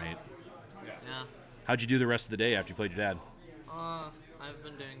player, mate. Yeah. How'd you do the rest of the day after you played your dad? I've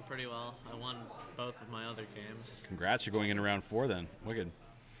been doing pretty well. I won both of my other games. Congrats, you're going into round 4 then. Wicked.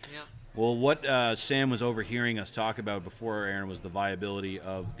 Yeah. Well, what Sam was overhearing us talk about before, Aaron, was the viability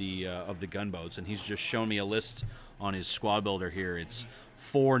of the gunboats, and he's just shown me a list on his squad builder here. It's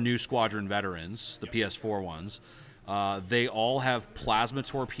 4 new squadron veterans, the PS4 ones. They all have plasma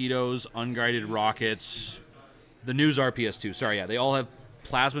torpedoes, unguided rockets. The news are PS2. Sorry, yeah, they all have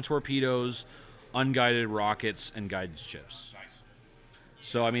plasma torpedoes, unguided rockets, and guidance chips. Nice.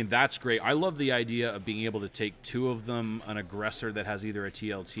 So, I mean, that's great. I love the idea of being able to take 2 of them, an aggressor that has either a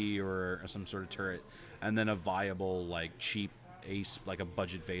TLT or some sort of turret, and then a viable, like, cheap ace, like a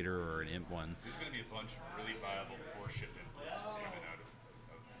budget Vader or an imp one. There's going to be a bunch of really viable 4-ship inputs coming out of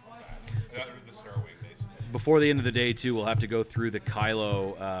that. Out of the Star Wings, basically. Before the end of the day, too, we'll have to go through the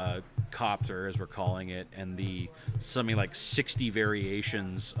Kylo copter, as we're calling it, and the something like 60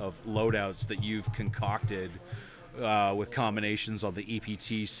 variations of loadouts that you've concocted with combinations on the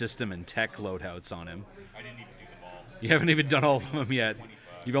EPT system and tech loadouts on him. I didn't even do them all. You haven't even done all of them yet.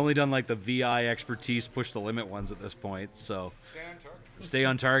 You've only done like the VI expertise push the limit ones at this point, so Stay on target. stay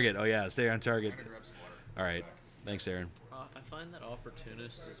on target. Oh yeah, stay on target. All right, thanks, Aaron. I find that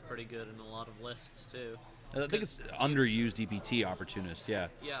Opportunist is pretty good in a lot of lists, too. I think it's underused EPT opportunist. Yeah.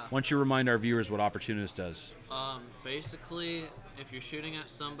 Yeah. Why don't you remind our viewers what opportunist does? Basically, if you're shooting at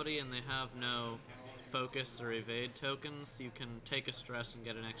somebody and they have no focus or evade tokens, you can take a stress and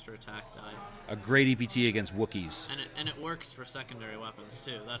get an extra attack die. A great EPT against Wookiees. And it works for secondary weapons,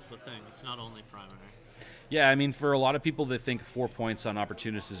 too. That's the thing. It's not only primary. Yeah, I mean, for a lot of people, they think 4 points on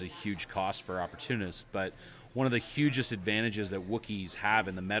opportunist is a huge cost for opportunist, but one of the hugest advantages that Wookiees have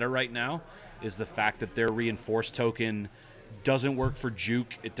in the meta right now is the fact that their reinforced token doesn't work for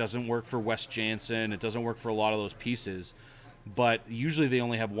Juke, it doesn't work for Wes Jansen, it doesn't work for a lot of those pieces, but usually they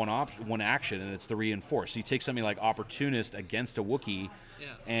only have one action, and it's the reinforce. So you take something like Opportunist against a Wookiee,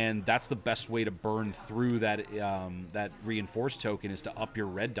 and that's the best way to burn through that that reinforced token, is to up your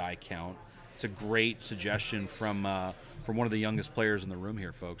red die count. It's a great suggestion from one of the youngest players in the room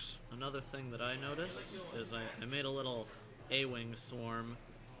here, folks. Another thing that I noticed is I made a little A-Wing swarm.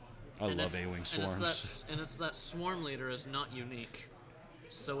 I love A-Wing swarms. And it's that swarm leader is not unique.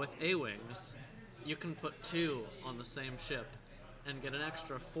 So with A-Wings, you can put 2 on the same ship and get an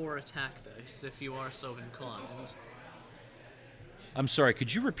extra 4 attack dice if you are so inclined. I'm sorry,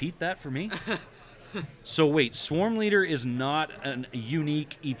 could you repeat that for me? So wait, Swarm Leader is not a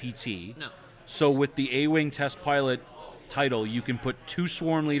unique EPT. No. So with the A-Wing test pilot title, you can put 2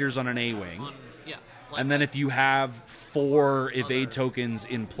 Swarm Leaders on an A-Wing. Yeah. And then if you have 4 evade tokens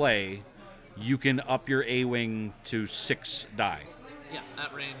in play, you can up your A-Wing to 6 die. Yeah,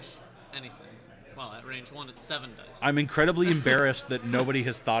 at range, anything. Well, at range 1, it's 7 dice. I'm incredibly embarrassed that nobody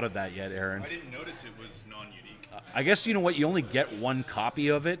has thought of that yet, Aaron. I didn't notice it was non-unique. I guess you know what? You only get 1 copy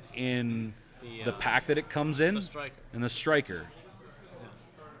of it in the pack that it comes in. The Striker. And the Striker.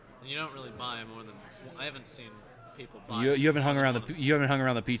 And you don't really buy more than. I haven't seen people buy. You haven't hung around the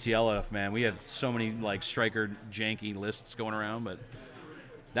PTL enough, man. We have so many like striker janky lists going around, but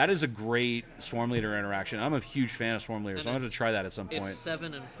that is a great Swarm Leader interaction. I'm a huge fan of Swarm Leaders, so I'm going to try that at some point. It's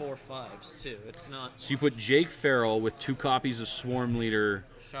 7 and 4 5s too. It's not. So you put Jake Farrell with 2 copies of Swarm Leader,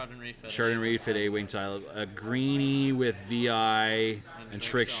 Shard and refit A-Wing tile, a Greenie with VI and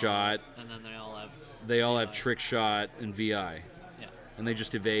Trick Shot, and then they all have Trick Shot and VI. Yeah. And they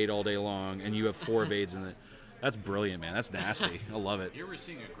just evade all day long, and you have 4 evades in it. That's brilliant, man. That's nasty. I love it. Here we're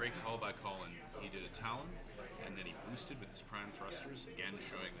seeing a great call by Colin. He did a Talon, and then he boosted with his Prime Thrusters, again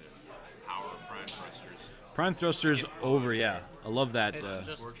showing the power of Prime Thrusters. Prime Thrusters over, yeah. I love that.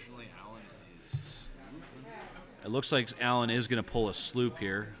 Unfortunately, Alan is It looks like Alan is going to pull a sloop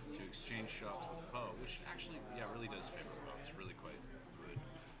here. to exchange shots with Poe, which actually, yeah, really does favor Poe. It's really quite good.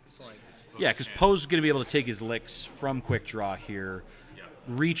 It's like Yeah, because Poe's going to be able to take his licks from Quick Draw here,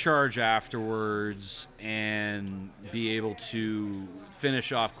 recharge afterwards, and be able to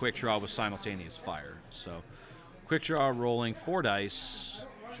finish off Quick Draw with simultaneous fire. So, Quick Draw rolling 4 dice.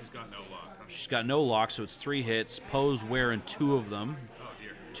 She's got no lock. Huh? She's got no lock, so it's 3 hits. Poe's wearing 2 of them. Oh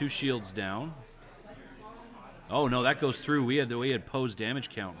dear. 2 shields down. Oh no, that goes through. We had Poe's damage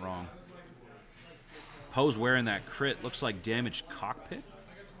count wrong. Poe's wearing that crit. Looks like damaged cockpit.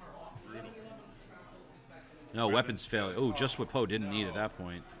 No, weapons failure. Oh, just what Poe didn't need at that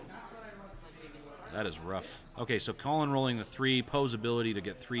point. That is rough. Okay, so Colin rolling the 3. Poe's ability to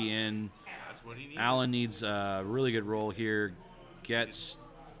get 3 in. That's what he needs. Alan needs a really good roll here. Gets,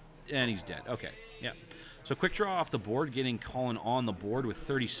 and he's dead. Okay, yeah. So quick draw off the board, getting Colin on the board with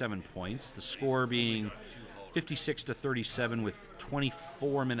 37 points. The score being 56 to 37 with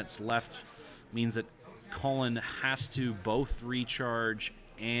 24 minutes left means that Colin has to both recharge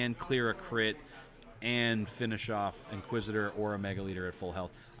and clear a crit and finish off Inquisitor or Omega Leader at full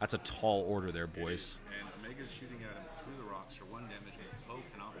health. That's a tall order there, boys. And Omega's shooting at him through the rocks for 1 damage, and Poe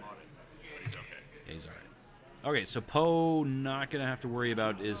cannot mod it, but he's okay. Yeah, he's all right. Okay, so Poe not going to have to worry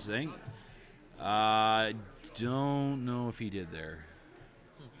about his thing. Don't know if he did there.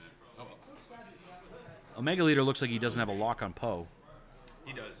 Oh well. Omega Leader looks like he doesn't have a lock on Poe.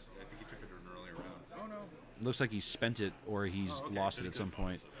 He does. I think he took it in an earlier round. Oh no. Looks like he spent it or he's okay, lost so it he at some couldn't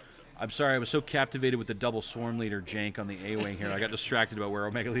point. so- I'm sorry, I was so captivated with the double Swarm Leader jank on the A-Wing here. I got distracted about where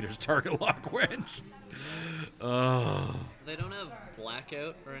Omega Leader's target lock went. Oh. they don't have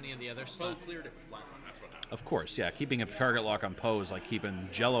blackout or any of the other Poe stuff. cleared it with black one. That's what happened. Of course, yeah. Keeping a target lock on Poe is like keeping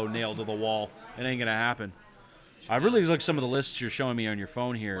Jello nailed to the wall. It ain't gonna happen. I really like some of the lists you're showing me on your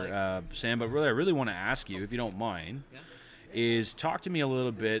phone here, Sam. But really, I really want to ask you, if you don't mind, is talk to me a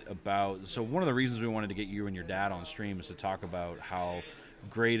little bit about. So one of the reasons we wanted to get you and your dad on stream is to talk about how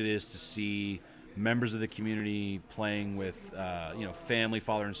great it is to see members of the community playing with, family,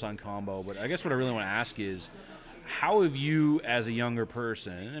 father and son combo. But I guess what I really want to ask is, how have you, as a younger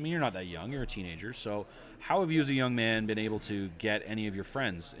person, I mean, you're not that young, you're a teenager, so how have you as a young man been able to get any of your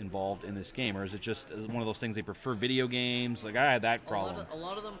friends involved in this game? Or is it just one of those things they prefer video games? Like, I had that problem. A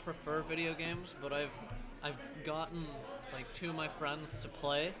lot of them prefer video games, but I've gotten like 2 of my friends to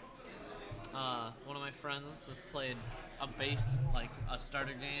play. One of my friends has played a base, like a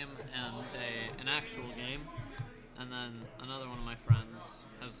starter game and an actual game, and then another one of my friends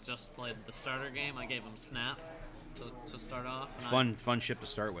has just played the starter game. I gave him Snap to start off. And Fun ship to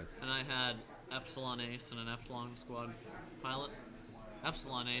start with. And I had Epsilon Ace and an Epsilon Squad pilot.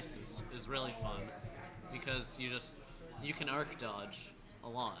 Epsilon Ace is really fun because you can arc dodge a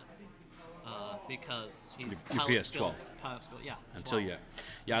lot. Because he's Your pilot PS12. skill, pilot skill, yeah. Until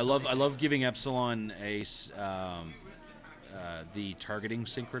 12. I love giving Epsilon Ace the targeting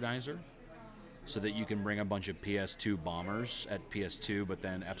synchronizer, so that you can bring a bunch of PS2 bombers at PS2, but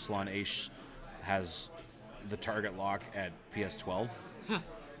then Epsilon Ace has the target lock at PS12.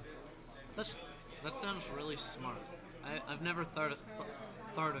 That sounds really smart. I've never thought of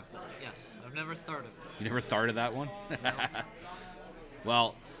that. Yes, I've never thought of it. You never thought of that one?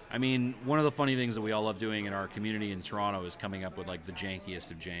 Well, I mean, one of the funny things that we all love doing in our community in Toronto is coming up with like the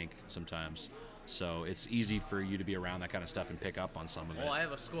jankiest of jank sometimes. So it's easy for you to be around that kind of stuff and pick up on some of it. Well, I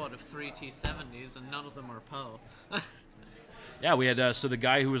have a squad of 3 T-70s and none of them are Poe. Yeah, we had so the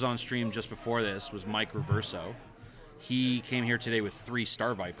guy who was on stream just before this was Mike Reverso. He came here today with 3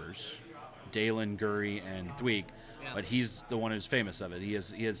 Star Vipers, Dalen, Guri, and Thweek. Yeah. But he's the one who's famous of it.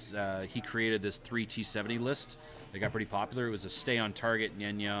 He created this 3 T-70 list that got pretty popular. It was a stay on target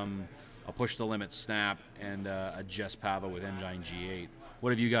Yen Yum, a push the limit snap, and a Jess Pava with Engine G8. What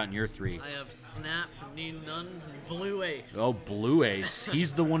have you got in your 3? I have Snap, Need None, Blue Ace. Oh, Blue Ace.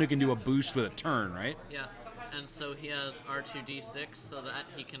 He's the one who can do a boost with a turn, right? Yeah. and so he has R2D6 so that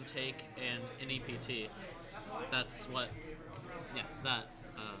he can take an EPT. That's what, yeah, that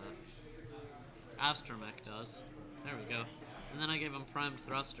Astromech does. There we go. And then I gave him primed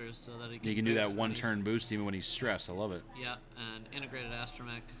thrusters so that he can. You can do that boost when one-turn boost even when he's stressed. I love it. Yeah, and integrated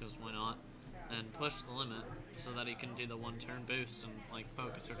Astromech because why not? And push the limit so that he can do the one-turn boost and like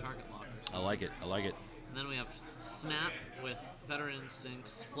focus or target lock. I like it. I like it. And then we have Snap with Veteran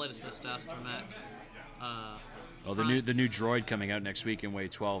Instincts, Flight Assist Astromech. Oh, the new droid coming out next week in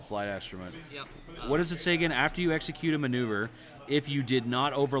Wave 12, Flight Astromech. Yep. What does it say again? After you execute a maneuver, if you did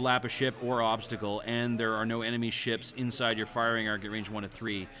not overlap a ship or obstacle, and there are no enemy ships inside your firing arc at range 1 to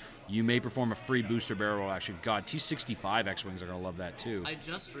 3, you may perform a free booster barrel roll action. God, T-65 X-Wings are going to love that too. I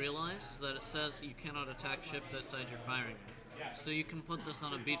just realized that it says you cannot attack ships outside your firing. So you can put this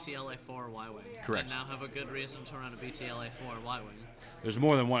on a BTLA-4 Y-Wing. Correct. And now have a good reason to run a BTLA-4 Y-Wing. There's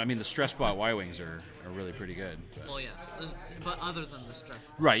more than one. I mean, the stress bot Y-Wings are really pretty good. But. Well, yeah. But other than the stress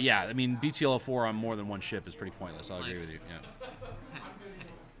bot. Right, yeah. I mean, BTL-4 on more than one ship is pretty pointless. I'll agree with you. Yeah.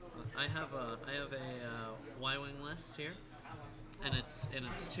 I have a Y-Wing list here. And it's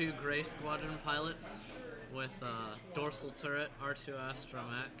 2 Gray Squadron pilots with dorsal turret, R2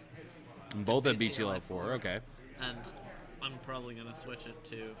 Astromech. And both at BTL-4, okay. And I'm probably going to switch it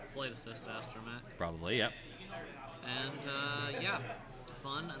to Flight Assist Astromech. Probably, yep. And, yeah,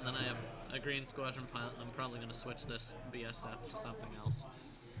 fun. And then I have a Green Squadron pilot. I'm probably going to switch this BSF to something else.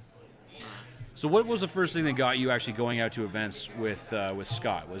 So what was the first thing that got you actually going out to events with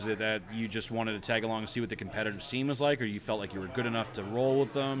Scott? Was it that you just wanted to tag along and see what the competitive scene was like, or you felt like you were good enough to roll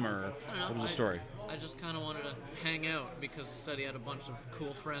with them, or what was the story? I just kind of wanted to hang out because he said he had a bunch of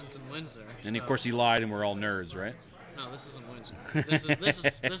cool friends in Windsor. And of course he lied, and we're all nerds, right? No, this isn't Windsor.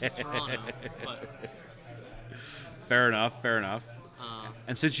 This is Toronto. But fair enough.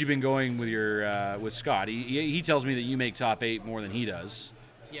 And since you've been going with your with Scott, he tells me that you make top 8 more than he does.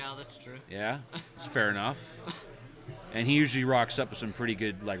 Yeah, that's true. Yeah, it's fair enough. And he usually rocks up with some pretty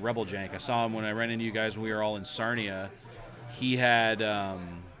good like rebel jank. I saw him when I ran into you guys when we were all in Sarnia. He had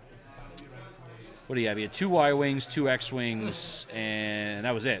what do you have? He had 2 Y-wings, 2 X-wings, and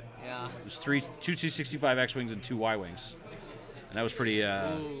that was it. Yeah. It was 2 T-65 X-wings and 2 Y-wings, and that was pretty.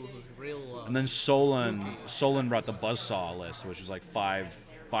 Ooh, real. And then Solon brought the buzzsaw list, which was like 5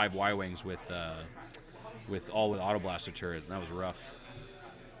 Y-wings with auto blaster turret, and that was rough.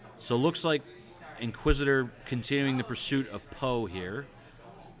 So it looks like Inquisitor continuing the pursuit of Poe here.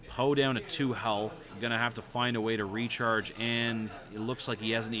 Poe down to 2 health. Gonna have to find a way to recharge, and it looks like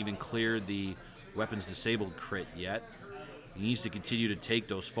he hasn't even cleared the weapons disabled crit yet. He needs to continue to take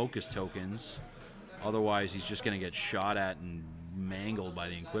those focus tokens. Otherwise, he's just gonna get shot at and mangled by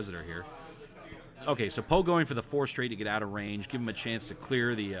the Inquisitor here. Okay, so Poe going for the 4 straight to get out of range. Give him a chance to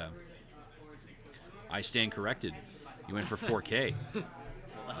clear the... I stand corrected. He went for 4K.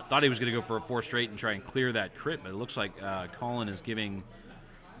 I thought he was going to go for a 4 straight and try and clear that crit, but it looks like Colin is giving,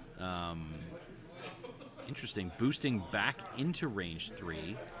 interesting, boosting back into range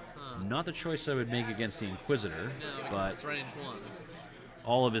 3. Not the choice I would make against the Inquisitor, No, because but it's range 1.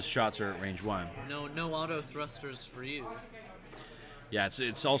 all of his shots are at range 1. No auto thrusters for you. Yeah,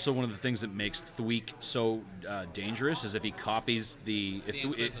 it's also one of the things that makes Thweek so dangerous is if he copies if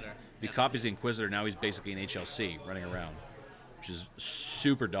he copies the Inquisitor, now he's basically an HLC running around, which is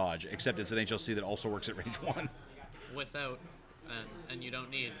super dodge, except it's an HLC that also works at range 1. Without, and you don't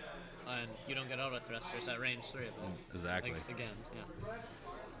need, and you don't get auto thrusters at range 3 of them. Exactly. Like, again, yeah.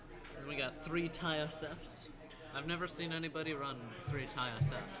 And we got 3 TIE SFs. I've never seen anybody run 3 TIE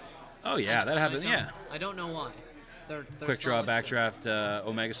SFs. Oh yeah, that happened. Yeah. I don't know why. They're Quick draw, solid shit. backdraft,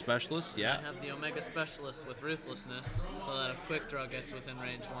 Omega Specialist. Yeah. I have the Omega Specialist with Ruthlessness, so that if Quick Draw gets within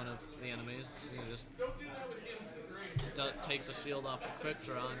range 1 of the enemies, he just takes a shield off of Quick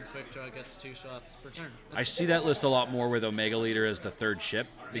Draw, and Quick Draw gets 2 shots per turn. I see that list a lot more with Omega Leader as the 3rd ship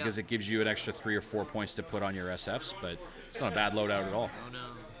because Yeah. it gives you an extra 3 or 4 points to put on your SFs, but it's not a bad loadout at all. Oh no.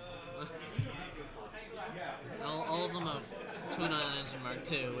 all of them have Twin Island Engine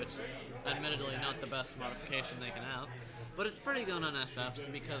Mark II, which is admittedly not the best modification they can have, but it's pretty good on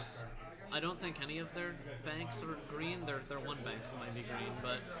SFs because I don't think any of their banks are green. Their 1 banks might be green,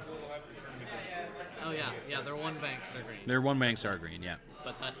 but oh yeah, their 1 banks are green. Their 1 banks are green, yeah.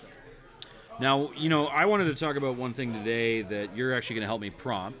 But that's it. Now, I wanted to talk about one thing today that you're actually going to help me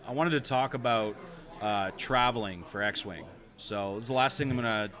prompt. I wanted to talk about traveling for X-Wing. So it's the last thing I'm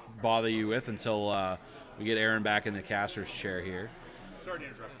going to bother you with until we get Aaron back in the caster's chair here. Sorry to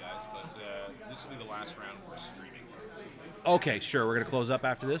interrupt, guys, but this will be the last round we're streaming. Okay, sure. We're going to close up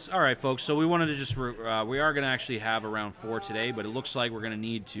after this. All right, folks. So we wanted to just we are going to actually have a round 4 today, but it looks like we're going to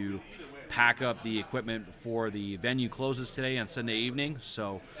need to pack up the equipment before the venue closes today on Sunday evening.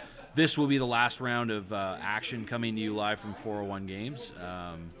 So this will be the last round of action coming to you live from 401 Games.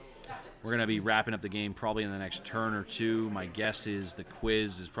 We're going to be wrapping up the game probably in the next turn or two. My guess is the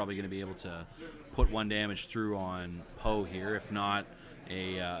quiz is probably going to be able to put 1 damage through on Poe here. If not,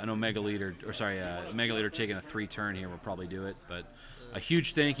 an Omega Leader, or sorry, Omega Leader taking a 3-turn here will probably do it. But a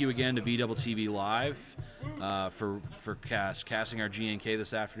huge thank you again to VTV Live for casting our GNK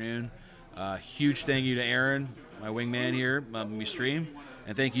this afternoon. Huge thank you to Aaron, my wingman here when we stream.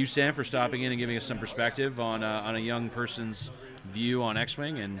 And thank you, Sam, for stopping in and giving us some perspective on a young person's view on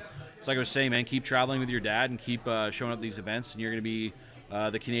X-Wing. And it's like I was saying, man, keep traveling with your dad and keep showing up at these events, and you're going to be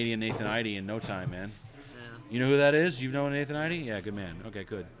the Canadian Nathan Idy in no time, man. Yeah. You know who that is? You've known Nathan Idy? Yeah, good man. Okay,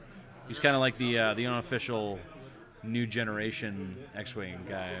 good. He's kind of like the unofficial new generation X-Wing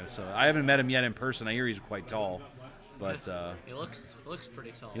guy. So I haven't met him yet in person. I hear he's quite tall, but he looks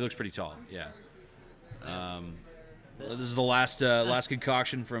pretty tall. he looks pretty tall. Yeah. This is the last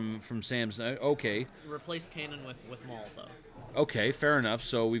concoction from Sam's. Okay. Replace Kanan with Maul though. Okay, fair enough.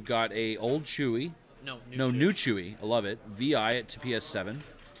 So we've got a old Chewie. New Chewie. I love it. VI to PS7.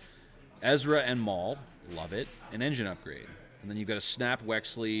 Ezra and Maul. Love it. An engine upgrade. And then you've got a Snap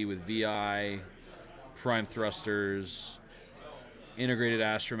Wexley with VI, Prime Thrusters, integrated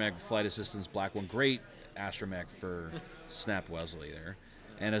astromech flight assistance, Black One. Great astromech for Snap Wesley there.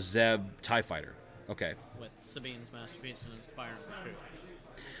 And a Zeb TIE Fighter. Okay. With Sabine's masterpiece and inspiring recruit.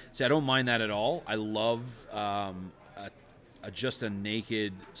 See, I don't mind that at all. I love just a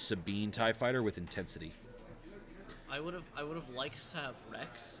naked Sabine TIE Fighter with intensity. I would have liked to have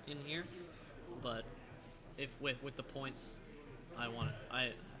Rex in here, but if with the points I wanted,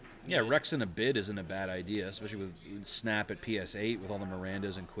 Rex in a bid isn't a bad idea, especially with Snap at PS8 with all the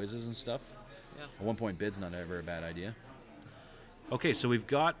Mirandas and quizzes and stuff. Yeah. A 1-point bid's not ever a bad idea. Okay, so we've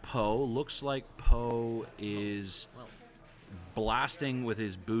got Poe. Looks like Poe is blasting with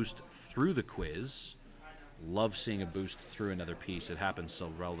his boost through the quiz. Love seeing a boost through another piece. It happens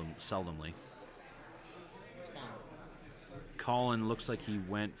so seldomly. Colin looks like he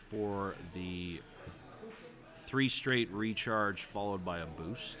went for the 3 straight recharge followed by a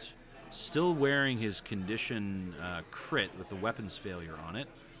boost. Still wearing his condition crit with the weapons failure on it.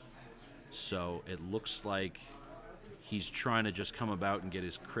 So it looks like he's trying to just come about and get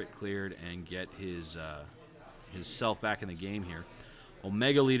his crit cleared and get his self back in the game here.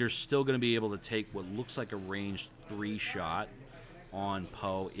 Omega Leader's still going to be able to take what looks like a ranged 3 shot on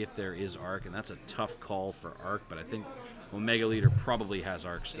Poe if there is arc, and that's a tough call for arc, but I think Omega Leader probably has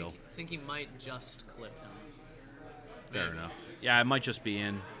arc still. I think he might just clip him. Fair enough. Yeah, it might just be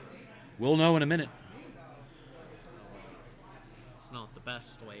in. We'll know in a minute. It's not the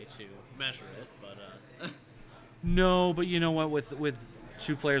best way to measure it, but No, but you know what? With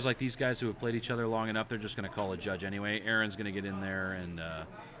 2 players like these guys who have played each other long enough, they're just going to call a judge anyway. Aaron's going to get in there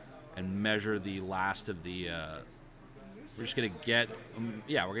and measure the last of the. We're just going to get,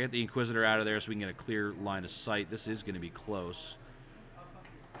 we're going to get the Inquisitor out of there so we can get a clear line of sight. This is going to be close.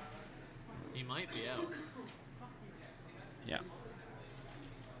 he might be out. Yeah.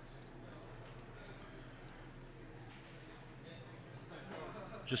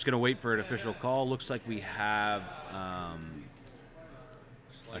 Just going to wait for an official call. Looks like we have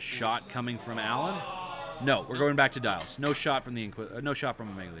a shot coming from Alan. No, we're going back to Dials. No shot from the no shot from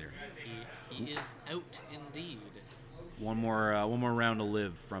Omega Leader. He is out indeed. One more round to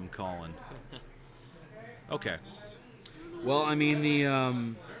live from Colin. Okay. Well, I mean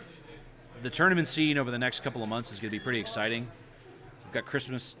the tournament scene over the next couple of months is going to be pretty exciting. We've got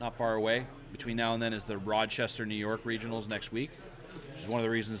Christmas not far away. Between now and then is the Rochester, New York regionals next week, which is one of the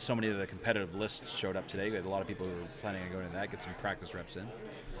reasons so many of the competitive lists showed up today. We had a lot of people who were planning on going to that, get some practice reps in.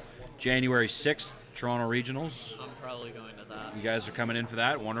 January 6th, Toronto regionals. I'm probably going to that. You guys are coming in for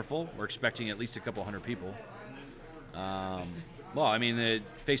that. Wonderful. We're expecting at least a couple hundred people. Well, I mean, the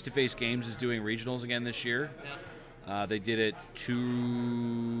face-to-face games is doing regionals again this year. Yeah. They did it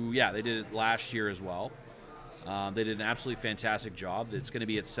they did it last year as well. They did an absolutely fantastic job. It's going to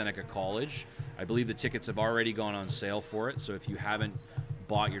be at Seneca College. I believe the tickets have already gone on sale for it, so if you haven't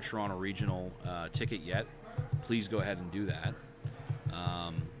bought your Toronto Regional ticket yet, please go ahead and do that.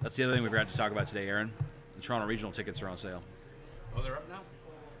 That's the other thing we forgot to talk about today, Aaron. The Toronto Regional tickets are on sale. Oh, they're up now?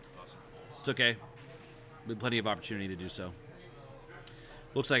 Awesome. It's okay. We have plenty of opportunity to do so.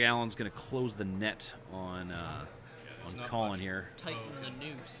 Looks like Alan's going to close the net on Colin here. Tighten the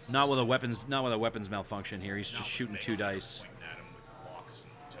noose. Not with a weapons malfunction here. He's just shooting 2 dice.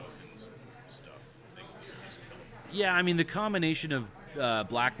 Yeah, I mean the combination of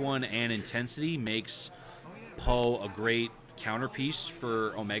Black One and intensity makes Poe a great counterpiece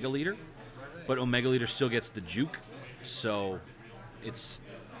for Omega Leader. but Omega Leader still gets the juke. So it's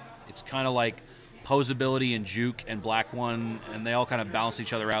kind of like Poe's ability and juke and Black One, and they all kind of balance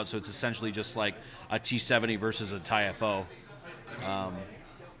each other out. So it's essentially just like a T70 versus a TIE FO. Yeah,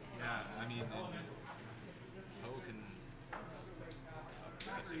 I mean, Poe can.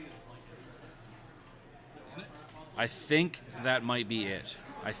 That's it. Isn't it? I think that might be it.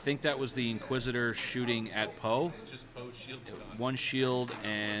 I think that was the Inquisitor shooting at Poe. It's just Poe's shield to dodge. One shield,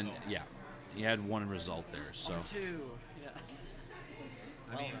 and yeah, he had one result there. So 2. Yeah.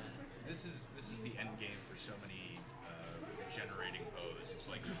 I mean, this is the end game for so many generating Poes. It's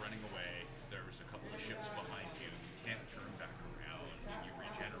like you're running away. There's a couple of ships behind you. You can't turn back around. You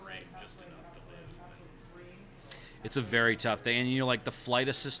regenerate just enough to live. it's a very tough thing. And you know, like the flight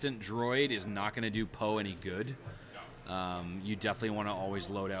assistant droid is not going to do Poe any good. You definitely want to always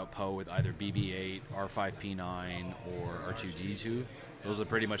load out Poe with either BB-8, R5P9, or R2D2. Those are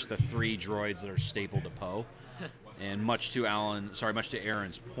pretty much the 3 droids that are staple to Poe. And much to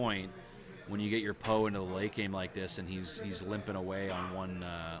Aaron's point, when you get your Poe into the late game like this, and he's limping away on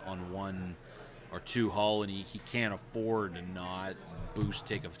one or 2 hull, and he can't afford to not boost,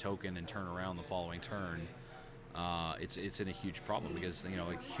 take a token, and turn around the following turn. It's in a huge problem because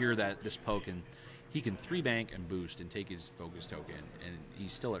like here that this Poe he can 3 bank and boost and take his focus token, and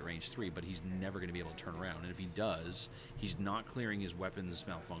he's still at range 3, but he's never going to be able to turn around. And if he does, he's not clearing his weapons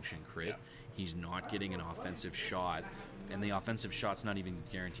malfunction crit. Yeah. He's not getting an offensive shot, and the offensive shot's not even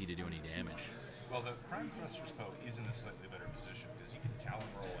guaranteed to do any damage. Well, the Prime Thruster's Poe is in a slightly better position because he can Talon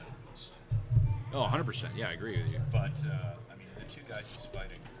roll and boost. Oh, 100%. Yeah, I agree with you. But, I mean, the 2 guys he's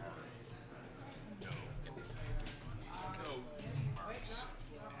fighting are no easy marks.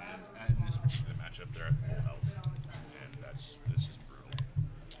 And in this particular matchup, they're at full health. And this is brutal.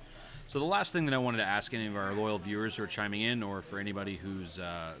 So the last thing that I wanted to ask any of our loyal viewers who are chiming in, or for anybody who's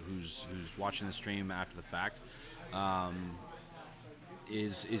watching the stream after the fact,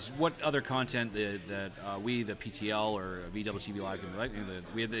 is what other content that we, the PTL or VWTV Live, can like.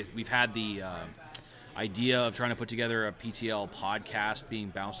 We've had the idea of trying to put together a PTL podcast being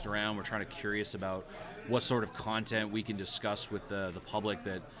bounced around. We're trying to curious about what sort of content we can discuss with the public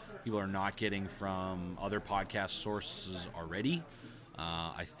that people are not getting from other podcast sources already.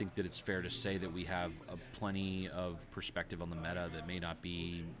 I think that it's fair to say that we have plenty of perspective on the meta that may not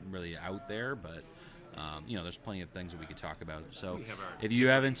be really out there, but there's plenty of things that we could talk about. So if you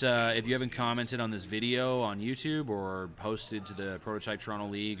haven't commented on this video on YouTube or posted to the Prototype Toronto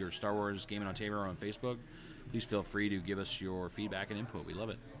League or Star Wars Gaming on Tabor on Facebook, please feel free to give us your feedback and input. We love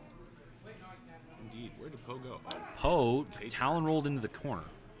it. Indeed. Where did Poe go? Poe Talon rolled into the corner.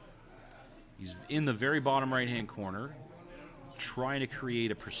 He's in the very bottom right-hand corner, trying to create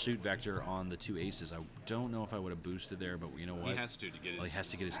a pursuit vector on the 2 aces. I don't know if I would have boosted there, but you know what? He has to get his. Well, he has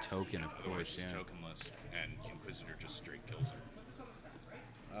to get his token, of course. He's Yeah. tokenless, and Inquisitor just straight kills him.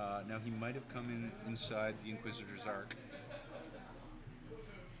 Now he might have come inside the Inquisitor's arc.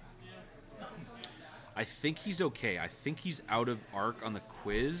 I think he's okay. I think he's out of arc on the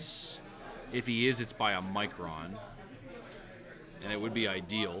quiz. If he is, it's by a micron, and it would be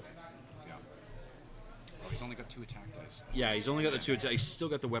ideal. Yeah. Oh, he's only got 2 attack dice. Yeah, he's only got the 2 attacks. He's still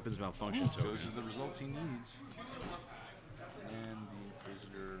got the weapons malfunction token. Those are the results he needs. And the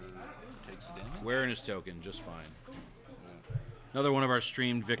Inquisitor takes the damage. Wearing his token, just fine. Another one of our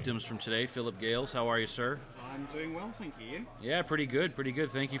streamed victims from today, Philip Gales. How are you, sir? I'm doing well, thank you. Yeah, pretty good, pretty good.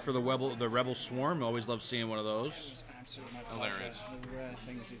 Thank you for the Rebel Swarm. Always love seeing one of those. It's absolutely my pleasure. Hilarious. The rare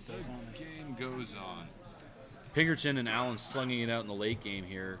things he does on The game goes on. Pinkerton and Allen slunging it out in the late game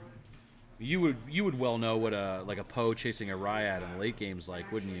here. You would well know what a Poe chasing a Ryad in the late game's like,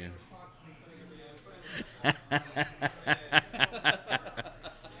 wouldn't you?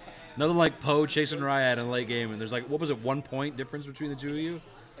 Nothing like Poe chasing Ryad in the late game, and there's like, what was it, 1 point difference between the 2 of you?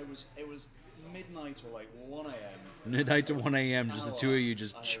 It was midnight or like 1 a.m. Midnight to 1 a.m. Just the 2 of you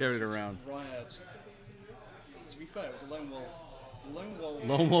just chatted around. Riot. To be fair, it was a lone wolf.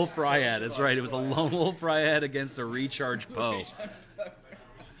 Lone Wolf Ryad, that's right. It was a Lone Wolf Ryad against a recharge Poe.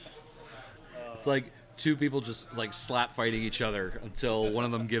 It's like 2 people just like slap fighting each other until one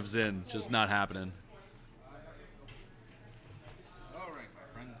of them gives in. Just not happening. All right,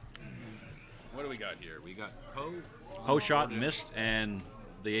 my friend. What do we got here? We got Poe. Poe shot and missed, and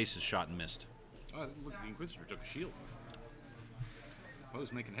the aces shot and missed. Oh, look, the Inquisitor took a shield.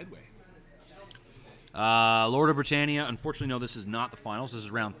 Poe's making headway. Lord of Britannia. Unfortunately, no, this is not the finals. This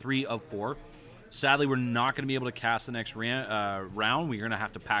is round 3 of 4. Sadly, we're not going to be able to cast the next round. We're going to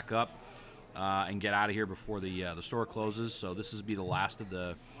have to pack up and get out of here before the store closes. So this will be the last of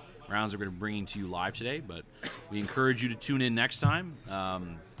the rounds that we're going to be bringing to you live today. But we encourage you to tune in next time.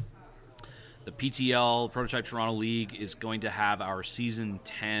 The PTL Prototype Toronto League is going to have our Season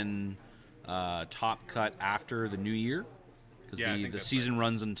 10 top cut after the new year. Because the season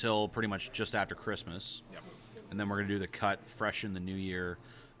runs until pretty much just after Christmas. Yep. And then we're going to do the cut fresh in the new year.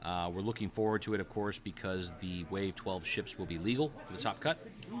 We're looking forward to it, of course, because the Wave 12 ships will be legal for the top cut.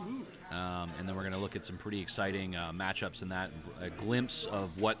 And then we're going to look at some pretty exciting matchups in that. A glimpse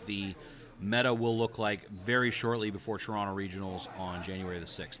of what the meta will look like very shortly before Toronto Regionals on January the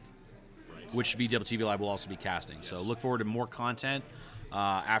 6th, which VWTV Live will also be casting. Yes. So look forward to more content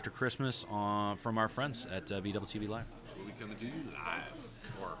after Christmas from our friends at VWTV Live. Will we come and do you live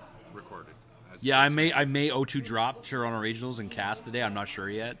or recorded? Yeah, I may O2 drop Toronto Regionals and cast today. I'm not sure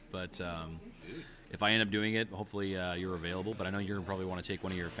yet, but if I end up doing it, hopefully you're available. But I know you're going to probably want to take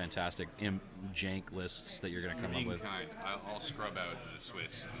one of your fantastic jank lists that you're going to come up with. Kind. I'll scrub out the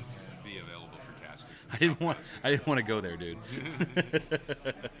Swiss and be available for casting. I didn't want to go there, dude.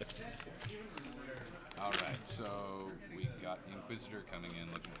 All right, so we got the Inquisitor coming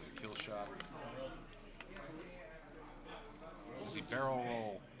in looking for the kill shot. Does he barrel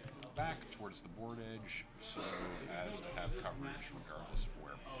roll back towards the board edge so as to have coverage regardless of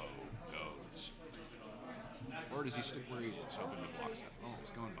where Poe goes? Or does he stick where he is, hoping to block stuff? Oh,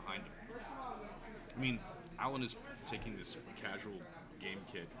 he's going behind him. I mean, Alan is taking this casual game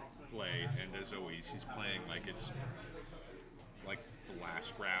kit play, and as always, he's playing like it's like the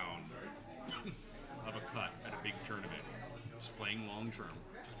last round of a cut at a big tournament. Just playing long term,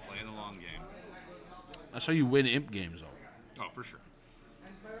 just playing the long game. That's how you win imp games, though. Oh, for sure.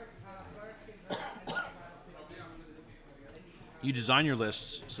 You design your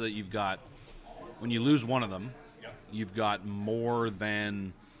lists so that you've got, when you lose one of them, you've got more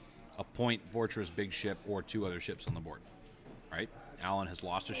than a point fortress big ship or two other ships on the board, right? Alan has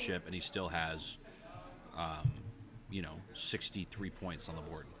lost a ship and he still has, 63 points on the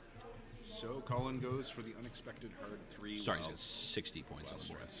board. So Colin goes for the unexpected hard 3. Sorry, he's got 60 points on the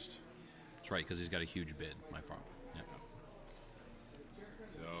board. That's right, because he's got a huge bid, my farm. Yeah.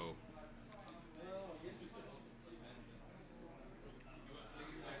 So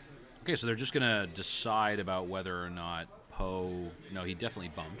okay, so they're just going to decide about whether or not Poe... No, he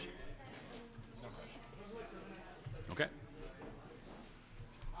definitely bumped. Okay.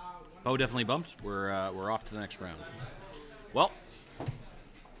 Poe definitely bumped. We're off to the next round. Well,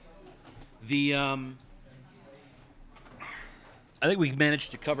 I think we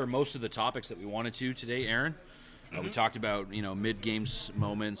managed to cover most of the topics that we wanted to today, Aaron. We talked about, mid-game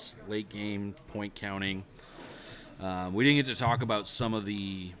moments, late-game point counting. We didn't get to talk about some of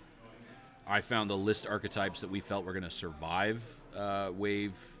the... I found the list archetypes that we felt were going to survive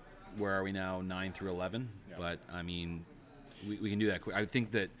Wave. Where are we now? 9 through 11. Yeah. But I mean, we can do that quick. I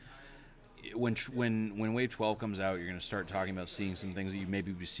think that when Wave 12 comes out, you're going to start talking about seeing some things that you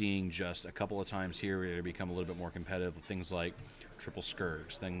maybe be seeing just a couple of times here, where they become a little bit more competitive. Things like triple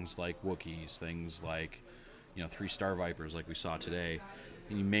Skirks, things like Wookiees, things like 3-star Vipers, like we saw today.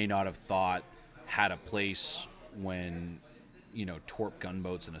 And you may not have thought had a place when. Torp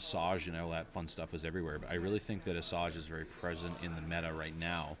gunboats and Asajj and all that fun stuff was everywhere. But I really think that Asajj is very present in the meta right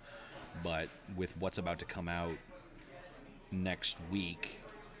now. But with what's about to come out next week,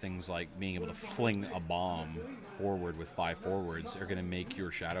 things like being able to fling a bomb forward with 5 forwards are going to make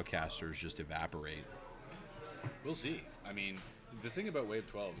your Shadowcasters just evaporate. We'll see. I mean, the thing about Wave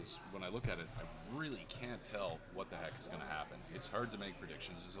 12 is when I look at it, I really can't tell what the heck is going to happen. It's hard to make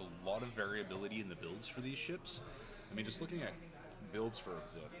predictions. There's a lot of variability in the builds for these ships. I mean, just looking at builds for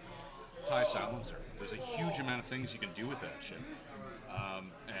the TIE Silencer, there's a huge amount of things you can do with that ship.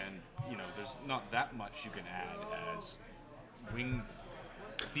 There's not that much you can add as wing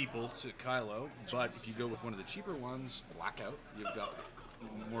people to Kylo, but if you go with one of the cheaper ones, Blackout, you've got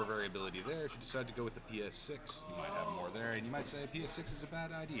more variability there. If you decide to go with the PS6, you might have more there, and you might say PS6 is a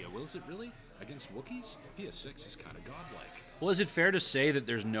bad idea. Well, is it really? Against Wookiees, PS6 is kind of godlike. Well, is it fair to say that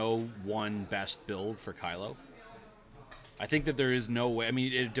there's no one best build for Kylo? I think that there is no way. I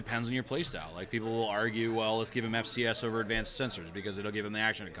mean, it depends on your playstyle. Like, people will argue, well, let's give him FCS over advanced sensors because it'll give him the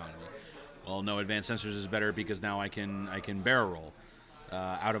action economy. Well, no, advanced sensors is better because now I can barrel roll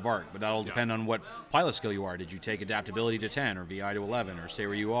out of arc. But that'll depend on what pilot skill you are. Did you take adaptability to 10 or VI to 11 or stay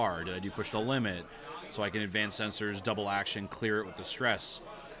where you are? Did I do push to limit so I can advance sensors, double action, clear it with the stress?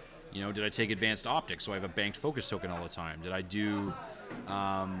 Did I take advanced optics so I have a banked focus token all the time? Did I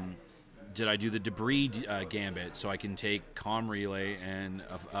do the debris gambit so I can take comm relay and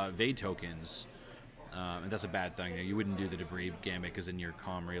evade tokens? And that's a bad thing. You wouldn't do the debris gambit because then your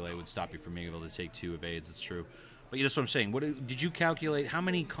comm relay would stop you from being able to take 2 evades. It's true. But that's what I'm saying. Did you calculate how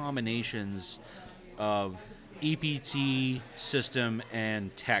many combinations of EPT, system,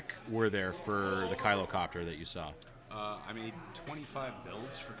 and tech were there for the Kylocopter that you saw? I made 25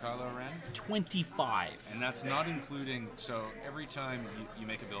 builds for Kylo Ren. 25. And that's not including, so every time you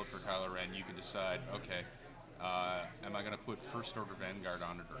make a build for Kylo Ren, you can decide, okay, am I going to put First Order Vanguard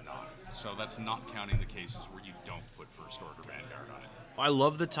on it or not? So that's not counting the cases where you don't put First Order Vanguard on it. I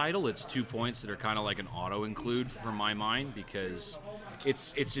love the title. It's 2 points that are kind of like an auto-include from my mind because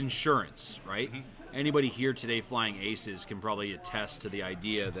it's insurance, right? Anybody here today flying aces can probably attest to the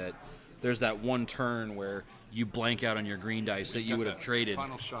idea that there's that one turn where you blank out on your green dice that you would have traded.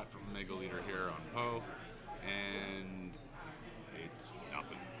 Final shot from Mega Leader here on Poe, and it's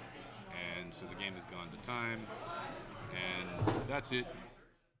nothing. And so the game has gone to time, and that's it.